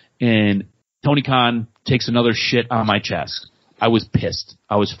shot. And Tony Khan takes another shit on my chest. I was pissed.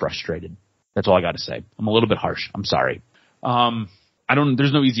 I was frustrated. That's all I got to say. I'm a little bit harsh. I'm sorry.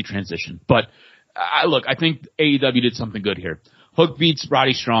 There's no easy transition, but I think AEW did something good here. Hook beats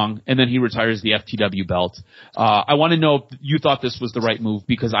Roddy Strong, and then he retires the FTW belt. I want to know if you thought this was the right move,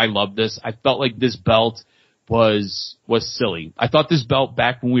 because I love this. I felt like this belt was silly. I thought this belt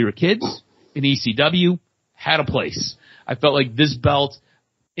back when we were kids in ECW had a place. I felt like this belt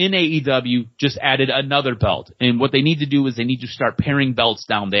in AEW just added another belt. And what they need to do is they need to start paring belts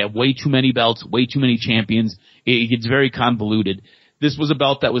down. They have way too many belts, way too many champions. It gets very convoluted. This was a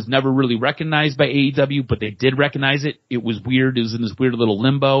belt that was never really recognized by AEW, but they did recognize it. It was weird. It was in this weird little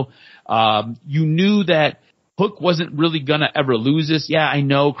limbo. You knew that Hook wasn't really going to ever lose this. Yeah, I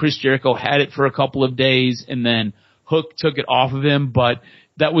know Chris Jericho had it for a couple of days, and then Hook took it off of him, but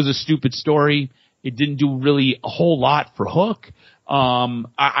that was a stupid story. It didn't do really a whole lot for Hook.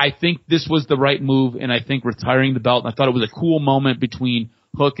 I think this was the right move, and I think retiring the belt, and I thought it was a cool moment between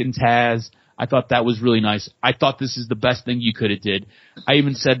Hook and Taz. I thought that was really nice. I thought this is the best thing you could have did. I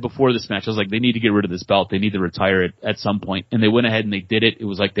even said before this match, I was like, they need to get rid of this belt. They need to retire it at some point. And they went ahead and they did it. It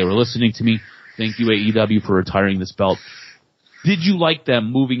was like they were listening to me. Thank you, AEW, for retiring this belt. Did you like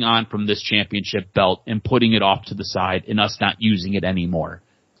them moving on from this championship belt and putting it off to the side and us not using it anymore?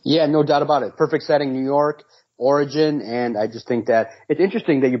 Yeah, no doubt about it. Perfect setting, New York, origin, and I just think that it's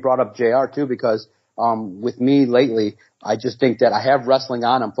interesting that you brought up JR too, because with me lately, I just think that I have wrestling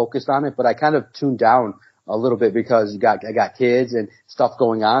on, I'm focused on it, but I kind of tuned down a little bit because I got kids and stuff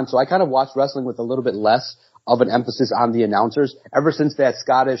going on. So I kind of watch wrestling with a little bit less of an emphasis on the announcers. Ever since that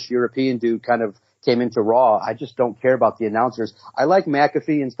Scottish European dude kind of came into Raw, I just don't care about the announcers. I like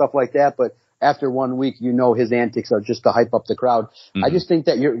McAfee and stuff like that, but after 1 week, you know his antics are just to hype up the crowd. Mm-hmm. I just think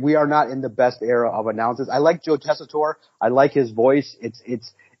that we are not in the best era of announcers. I like Joe Tessitore. I like his voice.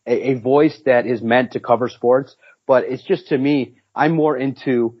 It's a voice that is meant to cover sports, but it's just, to me, I'm more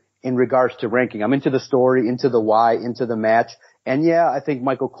into, in regards to ranking, I'm into the story, into the why, into the match. And yeah, I think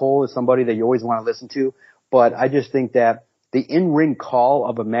Michael Cole is somebody that you always want to listen to, but I just think that the in-ring call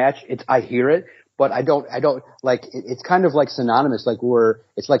of a match, I hear it, but I don't like, it's kind of like synonymous, like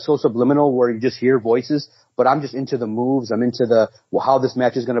it's like so subliminal where you just hear voices, but I'm just into the moves. I'm into how this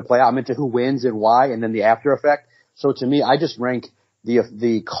match is going to play out. I'm into who wins and why, and then the after effect. So to me, I just rank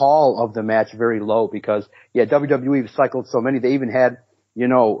the call of the match very low because, WWE cycled so many. They even had,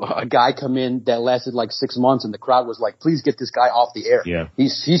 a guy come in that lasted like 6 months and the crowd was like, please get this guy off the air. Yeah. He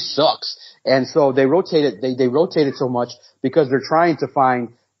sucks. And so they rotated so much because they're trying to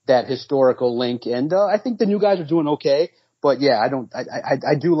find that historical link. And, I think the new guys are doing okay. But yeah,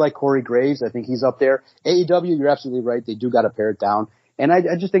 I do like Corey Graves. I think he's up there. AEW, you're absolutely right. They do got to pare it down. And I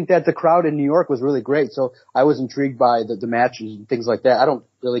just think that the crowd in New York was really great. So I was intrigued by the matches and things like that. I don't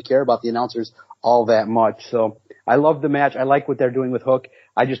really care about the announcers all that much. So I love the match. I like what they're doing with Hook.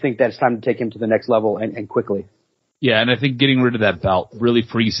 I just think that it's time to take him to the next level and quickly. Yeah, and I think getting rid of that belt really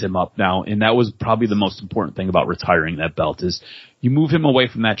frees him up now, and that was probably the most important thing about retiring that belt is you move him away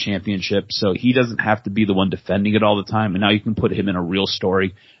from that championship so he doesn't have to be the one defending it all the time, and now you can put him in a real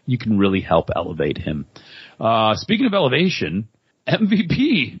story. You can really help elevate him. Speaking of elevation,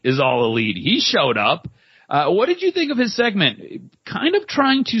 MVP is all elite. He showed up. What did you think of his segment? Kind of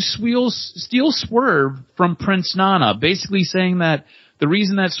trying to steal Swerve from Prince Nana, basically saying that the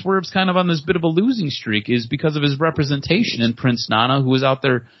reason that Swerve's kind of on this bit of a losing streak is because of his representation in Prince Nana, who was out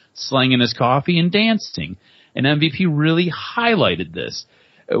there slanging his coffee and dancing. And MVP really highlighted this.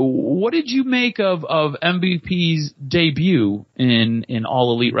 What did you make of MVP's debut in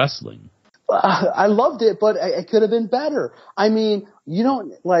All Elite Wrestling? I loved it, but it could have been better. I mean,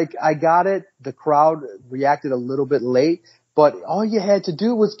 I got it. The crowd reacted a little bit late, but all you had to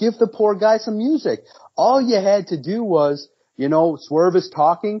do was give the poor guy some music. All you had to do was, Swerve is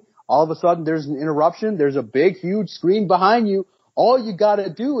talking. All of a sudden there's an interruption. There's a big, huge screen behind you. All you got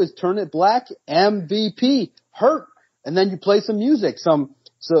to do is turn it black, MVP, hurt. And then you play some music, so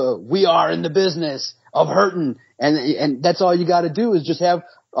we are in the business of hurting. And that's all you got to do is just have,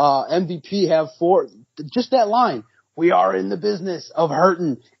 MVP have just that line. We are in the business of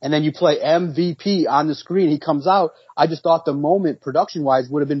hurting. And then you play MVP on the screen. He comes out. I just thought the moment production wise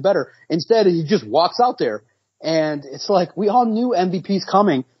would have been better. Instead, he just walks out there. And it's like, we all knew MVP's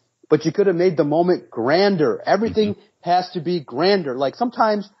coming, but you could have made the moment grander. Everything has to be grander. Like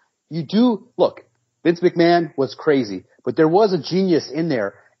sometimes look, Vince McMahon was crazy, but there was a genius in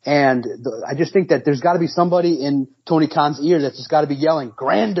there. And I just think that there's got to be somebody in Tony Khan's ear that's just got to be yelling,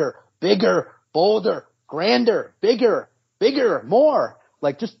 grander, bigger, bolder, grander, bigger, more.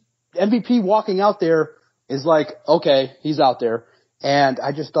 Like just MVP walking out there is like, okay, he's out there. And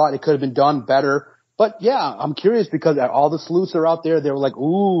I just thought it could have been done better. But yeah, I'm curious because all the sleuths are out there. They were like,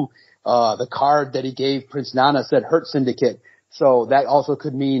 ooh, the card that he gave Prince Nana said Hurt Syndicate. So that also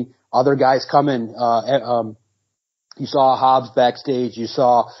could mean other guys coming. You saw Hobbs backstage. You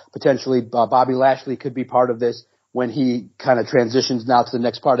saw potentially Bobby Lashley could be part of this when he kind of transitions now to the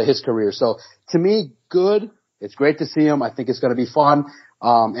next part of his career. So to me, good. It's great to see him. I think it's going to be fun.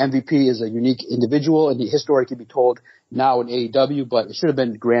 MVP is a unique individual, and his story can be told now in AEW, but it should have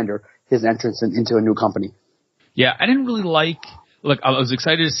been grander, his entrance into a new company. Yeah, I didn't really I was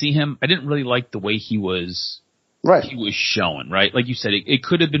excited to see him. I didn't really like the way he was showing, right? Like you said, it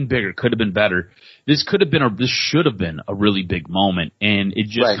could have been bigger, could have been better. This should have been a really big moment, and it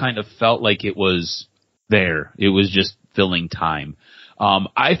just kind of felt like it was there. It was just filling time.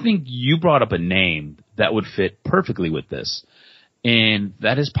 I think you brought up a name that would fit perfectly with this, and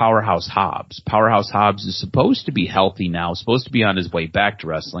that is Powerhouse Hobbs. Powerhouse Hobbs is supposed to be healthy now, supposed to be on his way back to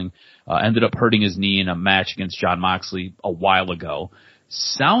wrestling. Ended up hurting his knee in a match against Jon Moxley a while ago.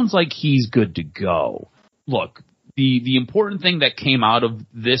 Sounds like he's good to go. Look, the important thing that came out of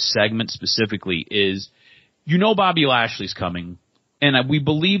this segment specifically is, Bobby Lashley's coming, and we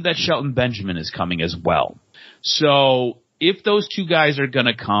believe that Shelton Benjamin is coming as well. So if those two guys are going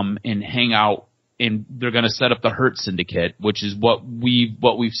to come and hang out and they're going to set up the Hurt Syndicate, which is what we've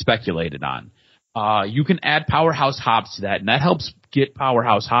speculated on, you can add Powerhouse Hobbs to that, and that helps get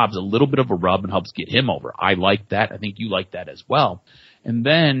Powerhouse Hobbs a little bit of a rub and helps get him over. I like that. I think you like that as well. And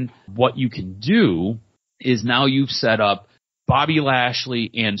then what you can do is now you've set up Bobby Lashley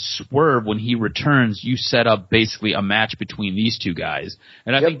and Swerve. When he returns, you set up basically a match between these two guys.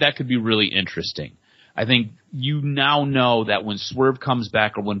 And I think that could be really interesting. I think you now know that when Swerve comes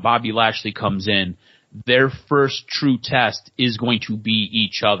back or when Bobby Lashley comes in, their first true test is going to be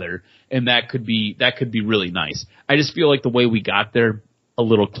each other. And that could be really nice. I just feel like the way we got there, a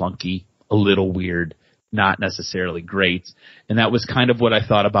little clunky, a little weird, not necessarily great. And that was kind of what I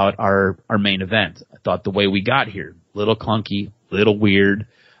thought about our main event. I thought the way we got here, little clunky, little weird.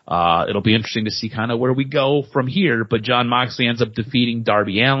 It'll be interesting to see kind of where we go from here. But Jon Moxley ends up defeating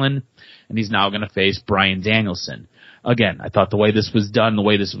Darby Allin, and he's now going to face Bryan Danielson. Again, I thought the way this was done, the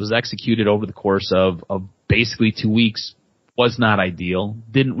way this was executed over the course of basically 2 weeks was not ideal.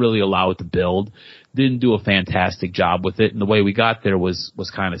 Didn't really allow it to build. didn't do a fantastic job with it, and the way we got there was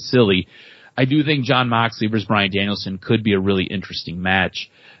kind of silly. I do think Jon Moxley versus Bryan Danielson could be a really interesting match.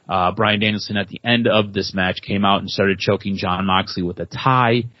 Bryan Danielson at the end of this match came out and started choking Jon Moxley with a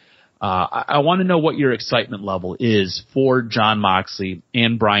tie. I want to know what your excitement level is for Jon Moxley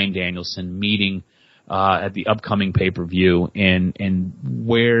and Bryan Danielson meeting at the upcoming pay-per-view, and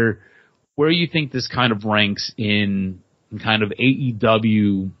where you think this kind of ranks in kind of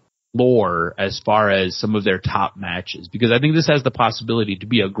AEW lore as far as some of their top matches, because I think this has the possibility to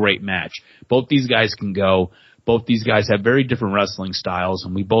be a great match. Both these guys can go. Both these guys have very different wrestling styles,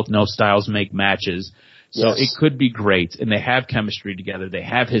 and we both know styles make matches. So It could be great, and they have chemistry together. They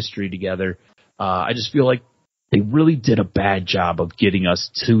have history together. I just feel like they really did a bad job of getting us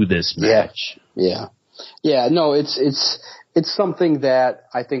to this match. Yeah. No, it's something that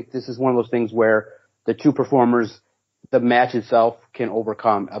I think this is one of those things where the two performers, the match itself can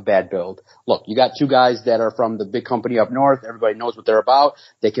overcome a bad build. Look, you got two guys that are from the big company up north. Everybody knows what they're about.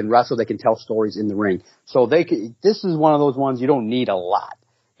 They can wrestle. They can tell stories in the ring. So this is one of those ones you don't need a lot.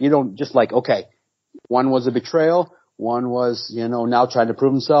 You don't just like, okay, one was a betrayal. One was, now trying to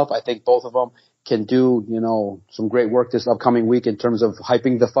prove himself. I think both of them can do, some great work this upcoming week in terms of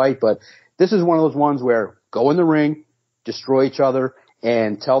hyping the fight. But this is one of those ones where go in the ring, destroy each other,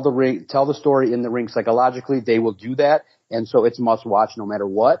 and tell the story in the ring psychologically. They will do that, and so it's must watch no matter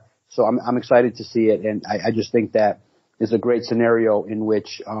what. So I'm excited to see it, and I just think that is a great scenario in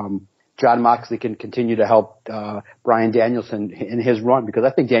which Jon Moxley can continue to help Bryan Danielson in his run, because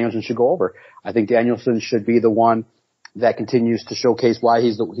I think Danielson should go over. I think Danielson should be the one that continues to showcase why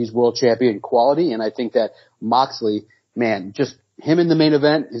he's world champion quality, and I think that Moxley, man, just him in the main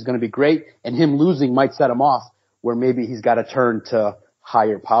event is going to be great, and him losing might set him off where maybe he's got to turn to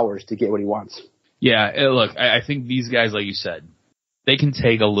higher powers to get what he wants. Yeah, look, I think these guys, like you said, they can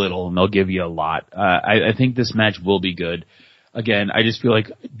take a little and they'll give you a lot. I think this match will be good. Again, I just feel like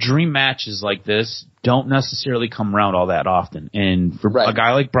dream matches like this don't necessarily come around all that often. And for a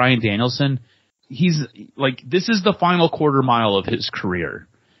guy like Bryan Danielson, he's like, this is the final quarter mile of his career.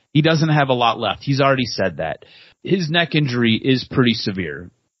 He doesn't have a lot left. He's already said that. His neck injury is pretty severe.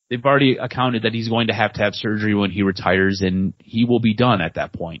 They've already accounted that he's going to have surgery when he retires, and he will be done at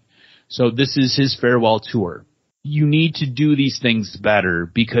that point. So this is his farewell tour. You need to do these things better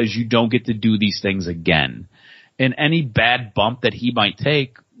because you don't get to do these things again. And any bad bump that he might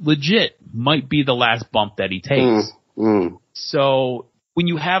take, legit, might be the last bump that he takes. So when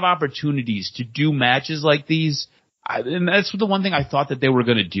you have opportunities to do matches like these, and that's the one thing I thought that they were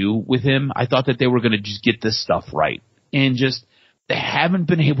going to do with him. I thought that they were going to just get this stuff right. And just, they haven't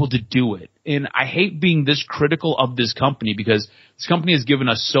been able to do it. And I hate being this critical of this company because this company has given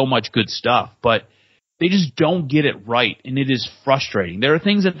us so much good stuff, but they just don't get it right. And it is frustrating. There are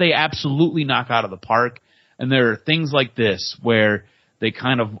things that they absolutely knock out of the park. And there are things like this where they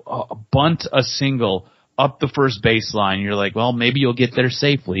kind of bunt a single up the first baseline. You're like, well, maybe you'll get there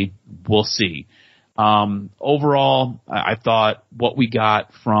safely. We'll see. Overall, I thought what we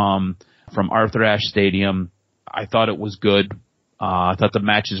got from Arthur Ashe Stadium, I thought it was good. I thought the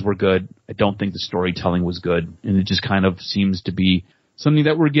matches were good. I don't think the storytelling was good. And it just kind of seems to be something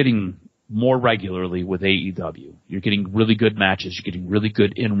that we're getting more regularly with AEW. You're getting really good matches. You're getting really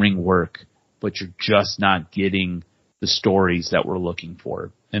good in-ring work, but you're just not getting the stories that we're looking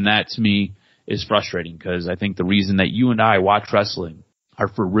for. And that, to me, is frustrating because I think the reason that you and I watch wrestling are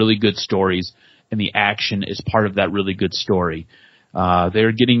for really good stories, and the action is part of that really good story.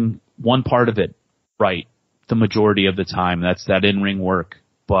 They're getting one part of it right the majority of the time. That's that in-ring work.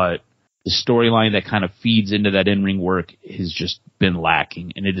 But the storyline that kind of feeds into that in-ring work has just been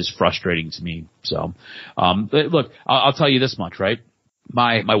lacking, and it is frustrating to me. So, look, I'll tell you this much, right?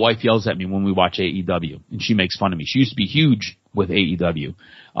 My wife yells at me when we watch AEW, and she makes fun of me. She used to be huge with AEW.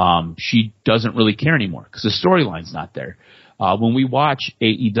 She doesn't really care anymore because the storyline's not there. When we watch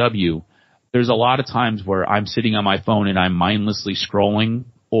AEW, there's a lot of times where I'm sitting on my phone and I'm mindlessly scrolling,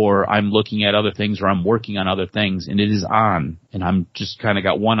 or I'm looking at other things, or I'm working on other things, and it is on, and I'm just kind of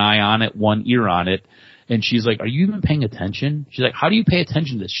got one eye on it, one ear on it. And she's like, are you even paying attention? She's like, how do you pay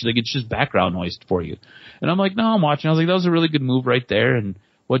attention to this? She's like, it's just background noise for you. And I'm like, no, I'm watching. I was like, that was a really good move right there. And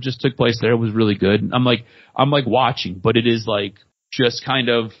what just took place there was really good. And I'm like watching, but it is like just kind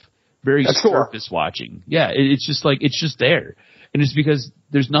of very surface watching. Yeah. It's just like, it's just there. And it's because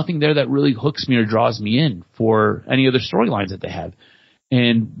there's nothing there that really hooks me or draws me in for any other storylines that they have.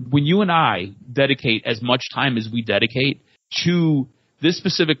 And when you and I dedicate as much time as we dedicate to this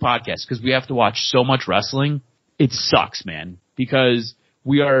specific podcast, because we have to watch so much wrestling, it sucks, man, because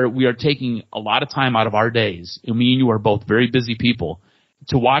we are taking a lot of time out of our days, and me and you are both very busy people,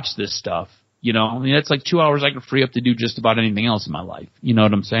 to watch this stuff. You know, I mean, that's like 2 hours I could free up to do just about anything else in my life. You know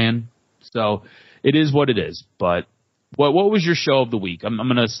what I'm saying? So it is what it is. But what was your show of the week? I'm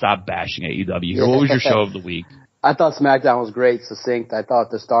going to stop bashing AEW here. What was your show of the week? I thought SmackDown was great, succinct. I thought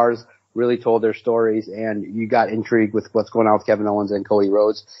the stars really told their stories, and you got intrigued with what's going on with Kevin Owens and Cody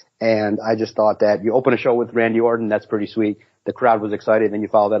Rhodes. And I just thought that you open a show with Randy Orton, that's pretty sweet. The crowd was excited, then you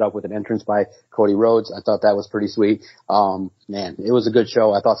follow that up with an entrance by Cody Rhodes. I thought that was pretty sweet. Man, it was a good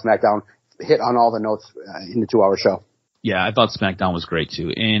show. I thought SmackDown hit on all the notes in the 2-hour show. Yeah, I thought SmackDown was great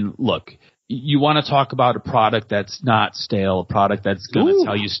too. And look, you want to talk about a product that's not stale, a product that's going to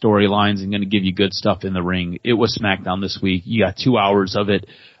tell you storylines and going to give you good stuff in the ring. It was SmackDown this week. You got 2 hours of it.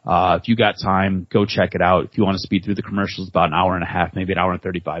 If you got time, go check it out. If you want to speed through the commercials, about an hour and a half, maybe an hour and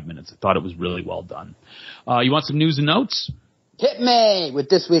 35 minutes. I thought it was really well done. You want some news and notes? Hit me with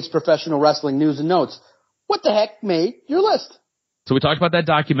this week's professional wrestling news and notes. What the heck made your list? So we talked about that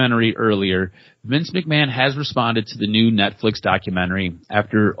documentary earlier. Vince McMahon has responded to the new Netflix documentary.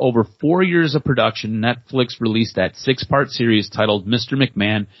 After over 4 years of production, Netflix released that 6-part series titled Mr.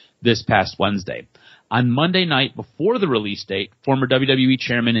 McMahon this past Wednesday. On Monday night, before the release date, former WWE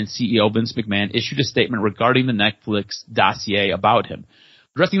Chairman and CEO Vince McMahon issued a statement regarding the Netflix dossier about him.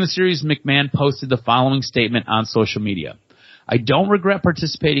 Addressing the series, McMahon posted the following statement on social media. I don't regret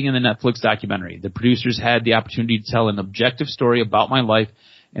participating in the Netflix documentary. The producers had the opportunity to tell an objective story about my life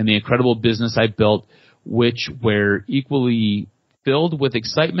and the incredible business I built, which were equally filled with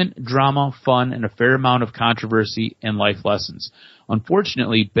excitement, drama, fun, and a fair amount of controversy and life lessons.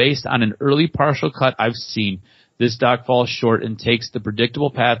 Unfortunately, based on an early partial cut I've seen, this doc falls short and takes the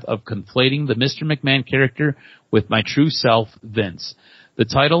predictable path of conflating the Mr. McMahon character with my true self, Vince. The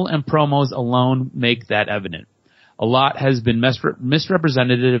title and promos alone make that evident. A lot has been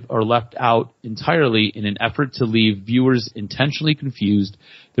misrepresented or left out entirely in an effort to leave viewers intentionally confused.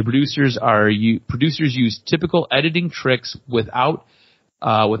 The producers use typical editing tricks with out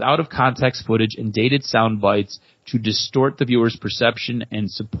of context footage and dated sound bites to distort the viewer's perception and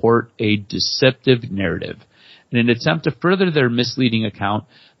support a deceptive narrative. In an attempt to further their misleading account,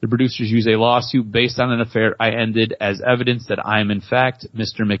 the producers use a lawsuit based on an affair I ended as evidence that I am in fact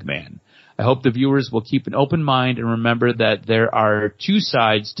Mr. McMahon. I hope the viewers will keep an open mind and remember that there are two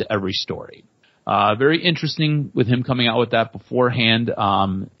sides to every story. Very interesting with him coming out with that beforehand.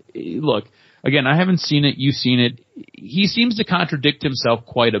 Look, again, I haven't seen it. You've seen it. He seems to contradict himself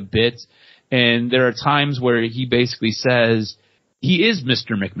quite a bit, and there are times where he basically says he is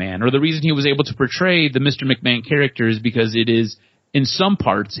Mr. McMahon, or the reason he was able to portray the Mr. McMahon character is because it is, in some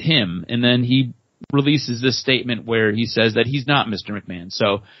parts, him, and then he releases this statement where he says that he's not Mr. McMahon.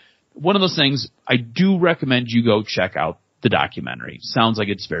 So one of those things, I do recommend you go check out the documentary. Sounds like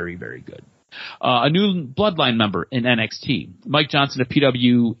it's very, very good. A new Bloodline member in NXT. Mike Johnson, a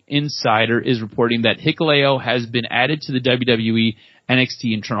PW insider, is reporting that Hikuleo has been added to the WWE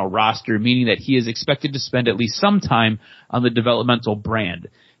NXT internal roster, meaning that he is expected to spend at least some time on the developmental brand.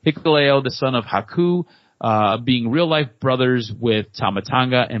 Hikuleo, the son of Haku, being real-life brothers with Tama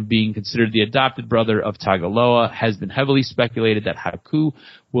Tonga and being considered the adopted brother of Tagaloa, has been heavily speculated that Hikuleo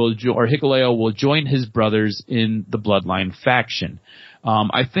will join his brothers in the Bloodline faction.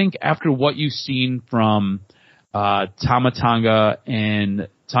 I think after what you've seen from Tama Tonga and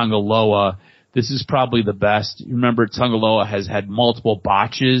Tagaloa, this is probably the best. Remember, Tagaloa has had multiple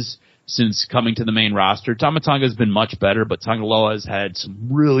botches since coming to the main roster. Tama Tonga has been much better, but Tagaloa has had some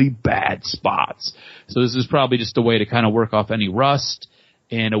really bad spots. So this is probably just a way to kind of work off any rust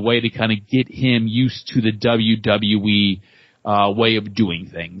and a way to kind of get him used to the WWE way of doing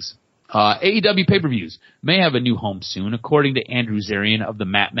things. AEW pay-per-views may have a new home soon. According to Andrew Zarian of the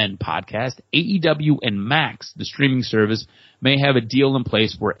Mat Men podcast, AEW and Max, the streaming service, may have a deal in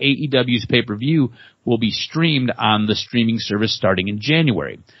place where AEW's pay-per-view will be streamed on the streaming service starting in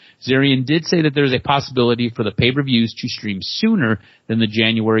January. Zarian did say that there's a possibility for the pay-per-views to stream sooner than the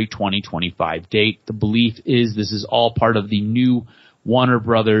January 2025 date. The belief is this is all part of the new Warner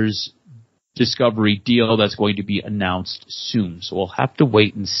Brothers Discovery deal that's going to be announced soon. So we'll have to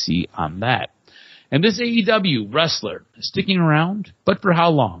wait and see on that. And this AEW wrestler is sticking around, but for how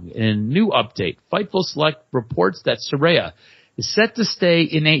long? In a new update, Fightful Select reports that Saraya is set to stay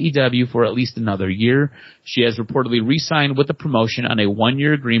in AEW for at least another year. She has reportedly re-signed with the promotion on a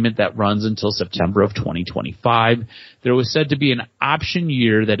 1-year agreement that runs until September of 2025. There was said to be an option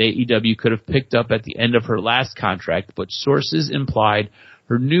year that AEW could have picked up at the end of her last contract, but sources implied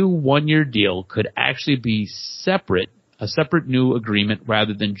her new 1-year deal could actually be a separate new agreement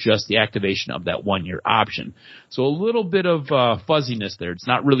rather than just the activation of that 1-year option. So a little bit of fuzziness there. It's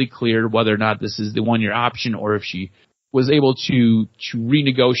not really clear whether or not this is the 1-year option or if she was able to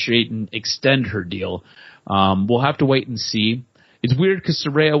renegotiate and extend her deal. We'll have to wait and see. It's weird because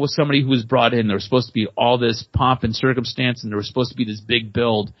Saraya was somebody who was brought in. There was supposed to be all this pomp and circumstance, and there was supposed to be this big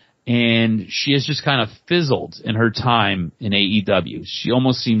build, and she has just kind of fizzled in her time in AEW. She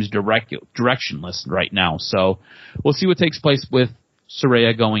almost seems directionless right now. So we'll see what takes place with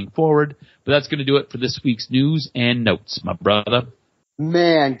Saraya going forward. But that's going to do it for this week's news and notes, my brother.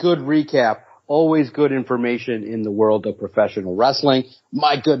 Man, good recap. Always good information in the world of professional wrestling.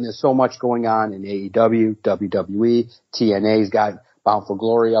 My goodness, so much going on in AEW, WWE, TNA's got Bound for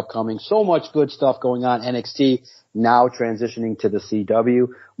Glory upcoming. So much good stuff going on. NXT now transitioning to the CW.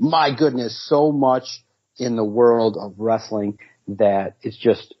 My goodness, so much in the world of wrestling that it's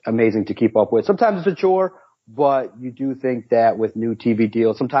just amazing to keep up with. Sometimes it's a chore, but you do think that with new TV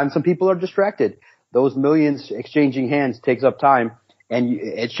deals, sometimes some people are distracted. Those millions exchanging hands takes up time, and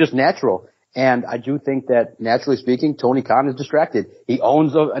it's just natural. And I do think that, naturally speaking, Tony Khan is distracted. He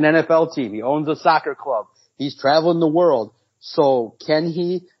owns an NFL team. He owns a soccer club. He's traveling the world. So can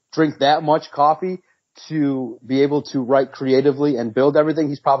he drink that much coffee to be able to write creatively and build everything?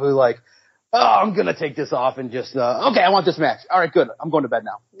 He's probably like, oh, I'm going to take this off and just, okay, I want this match. All right, good. I'm going to bed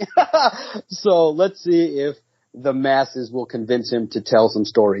now. So let's see if the masses will convince him to tell some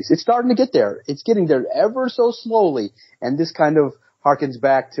stories. It's starting to get there. It's getting there ever so slowly. And this kind of harkens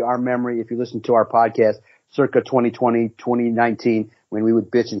back to our memory, if you listen to our podcast, circa 2020, 2019, when we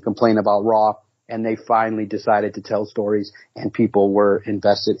would bitch and complain about Raw, and they finally decided to tell stories, and people were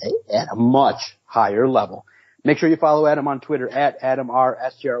invested at a much higher level. Make sure you follow Adam on Twitter at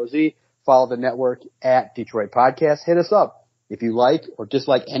AdamRSGROZ. Follow the network at Detroit Podcast. Hit us up. If you like or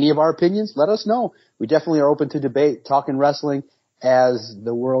dislike any of our opinions, let us know. We definitely are open to debate, talking wrestling, as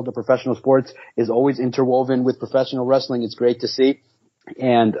the world of professional sports is always interwoven with professional wrestling. It's great to see.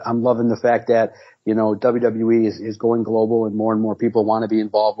 And I'm loving the fact that, you know, WWE is going global and more people want to be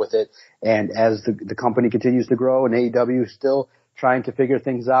involved with it. And as the company continues to grow and AEW is still trying to figure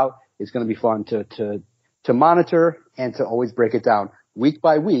things out, it's going to be fun to monitor and to always break it down week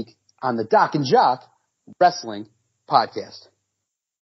by week on the Doc and Jock Wrestling Podcast.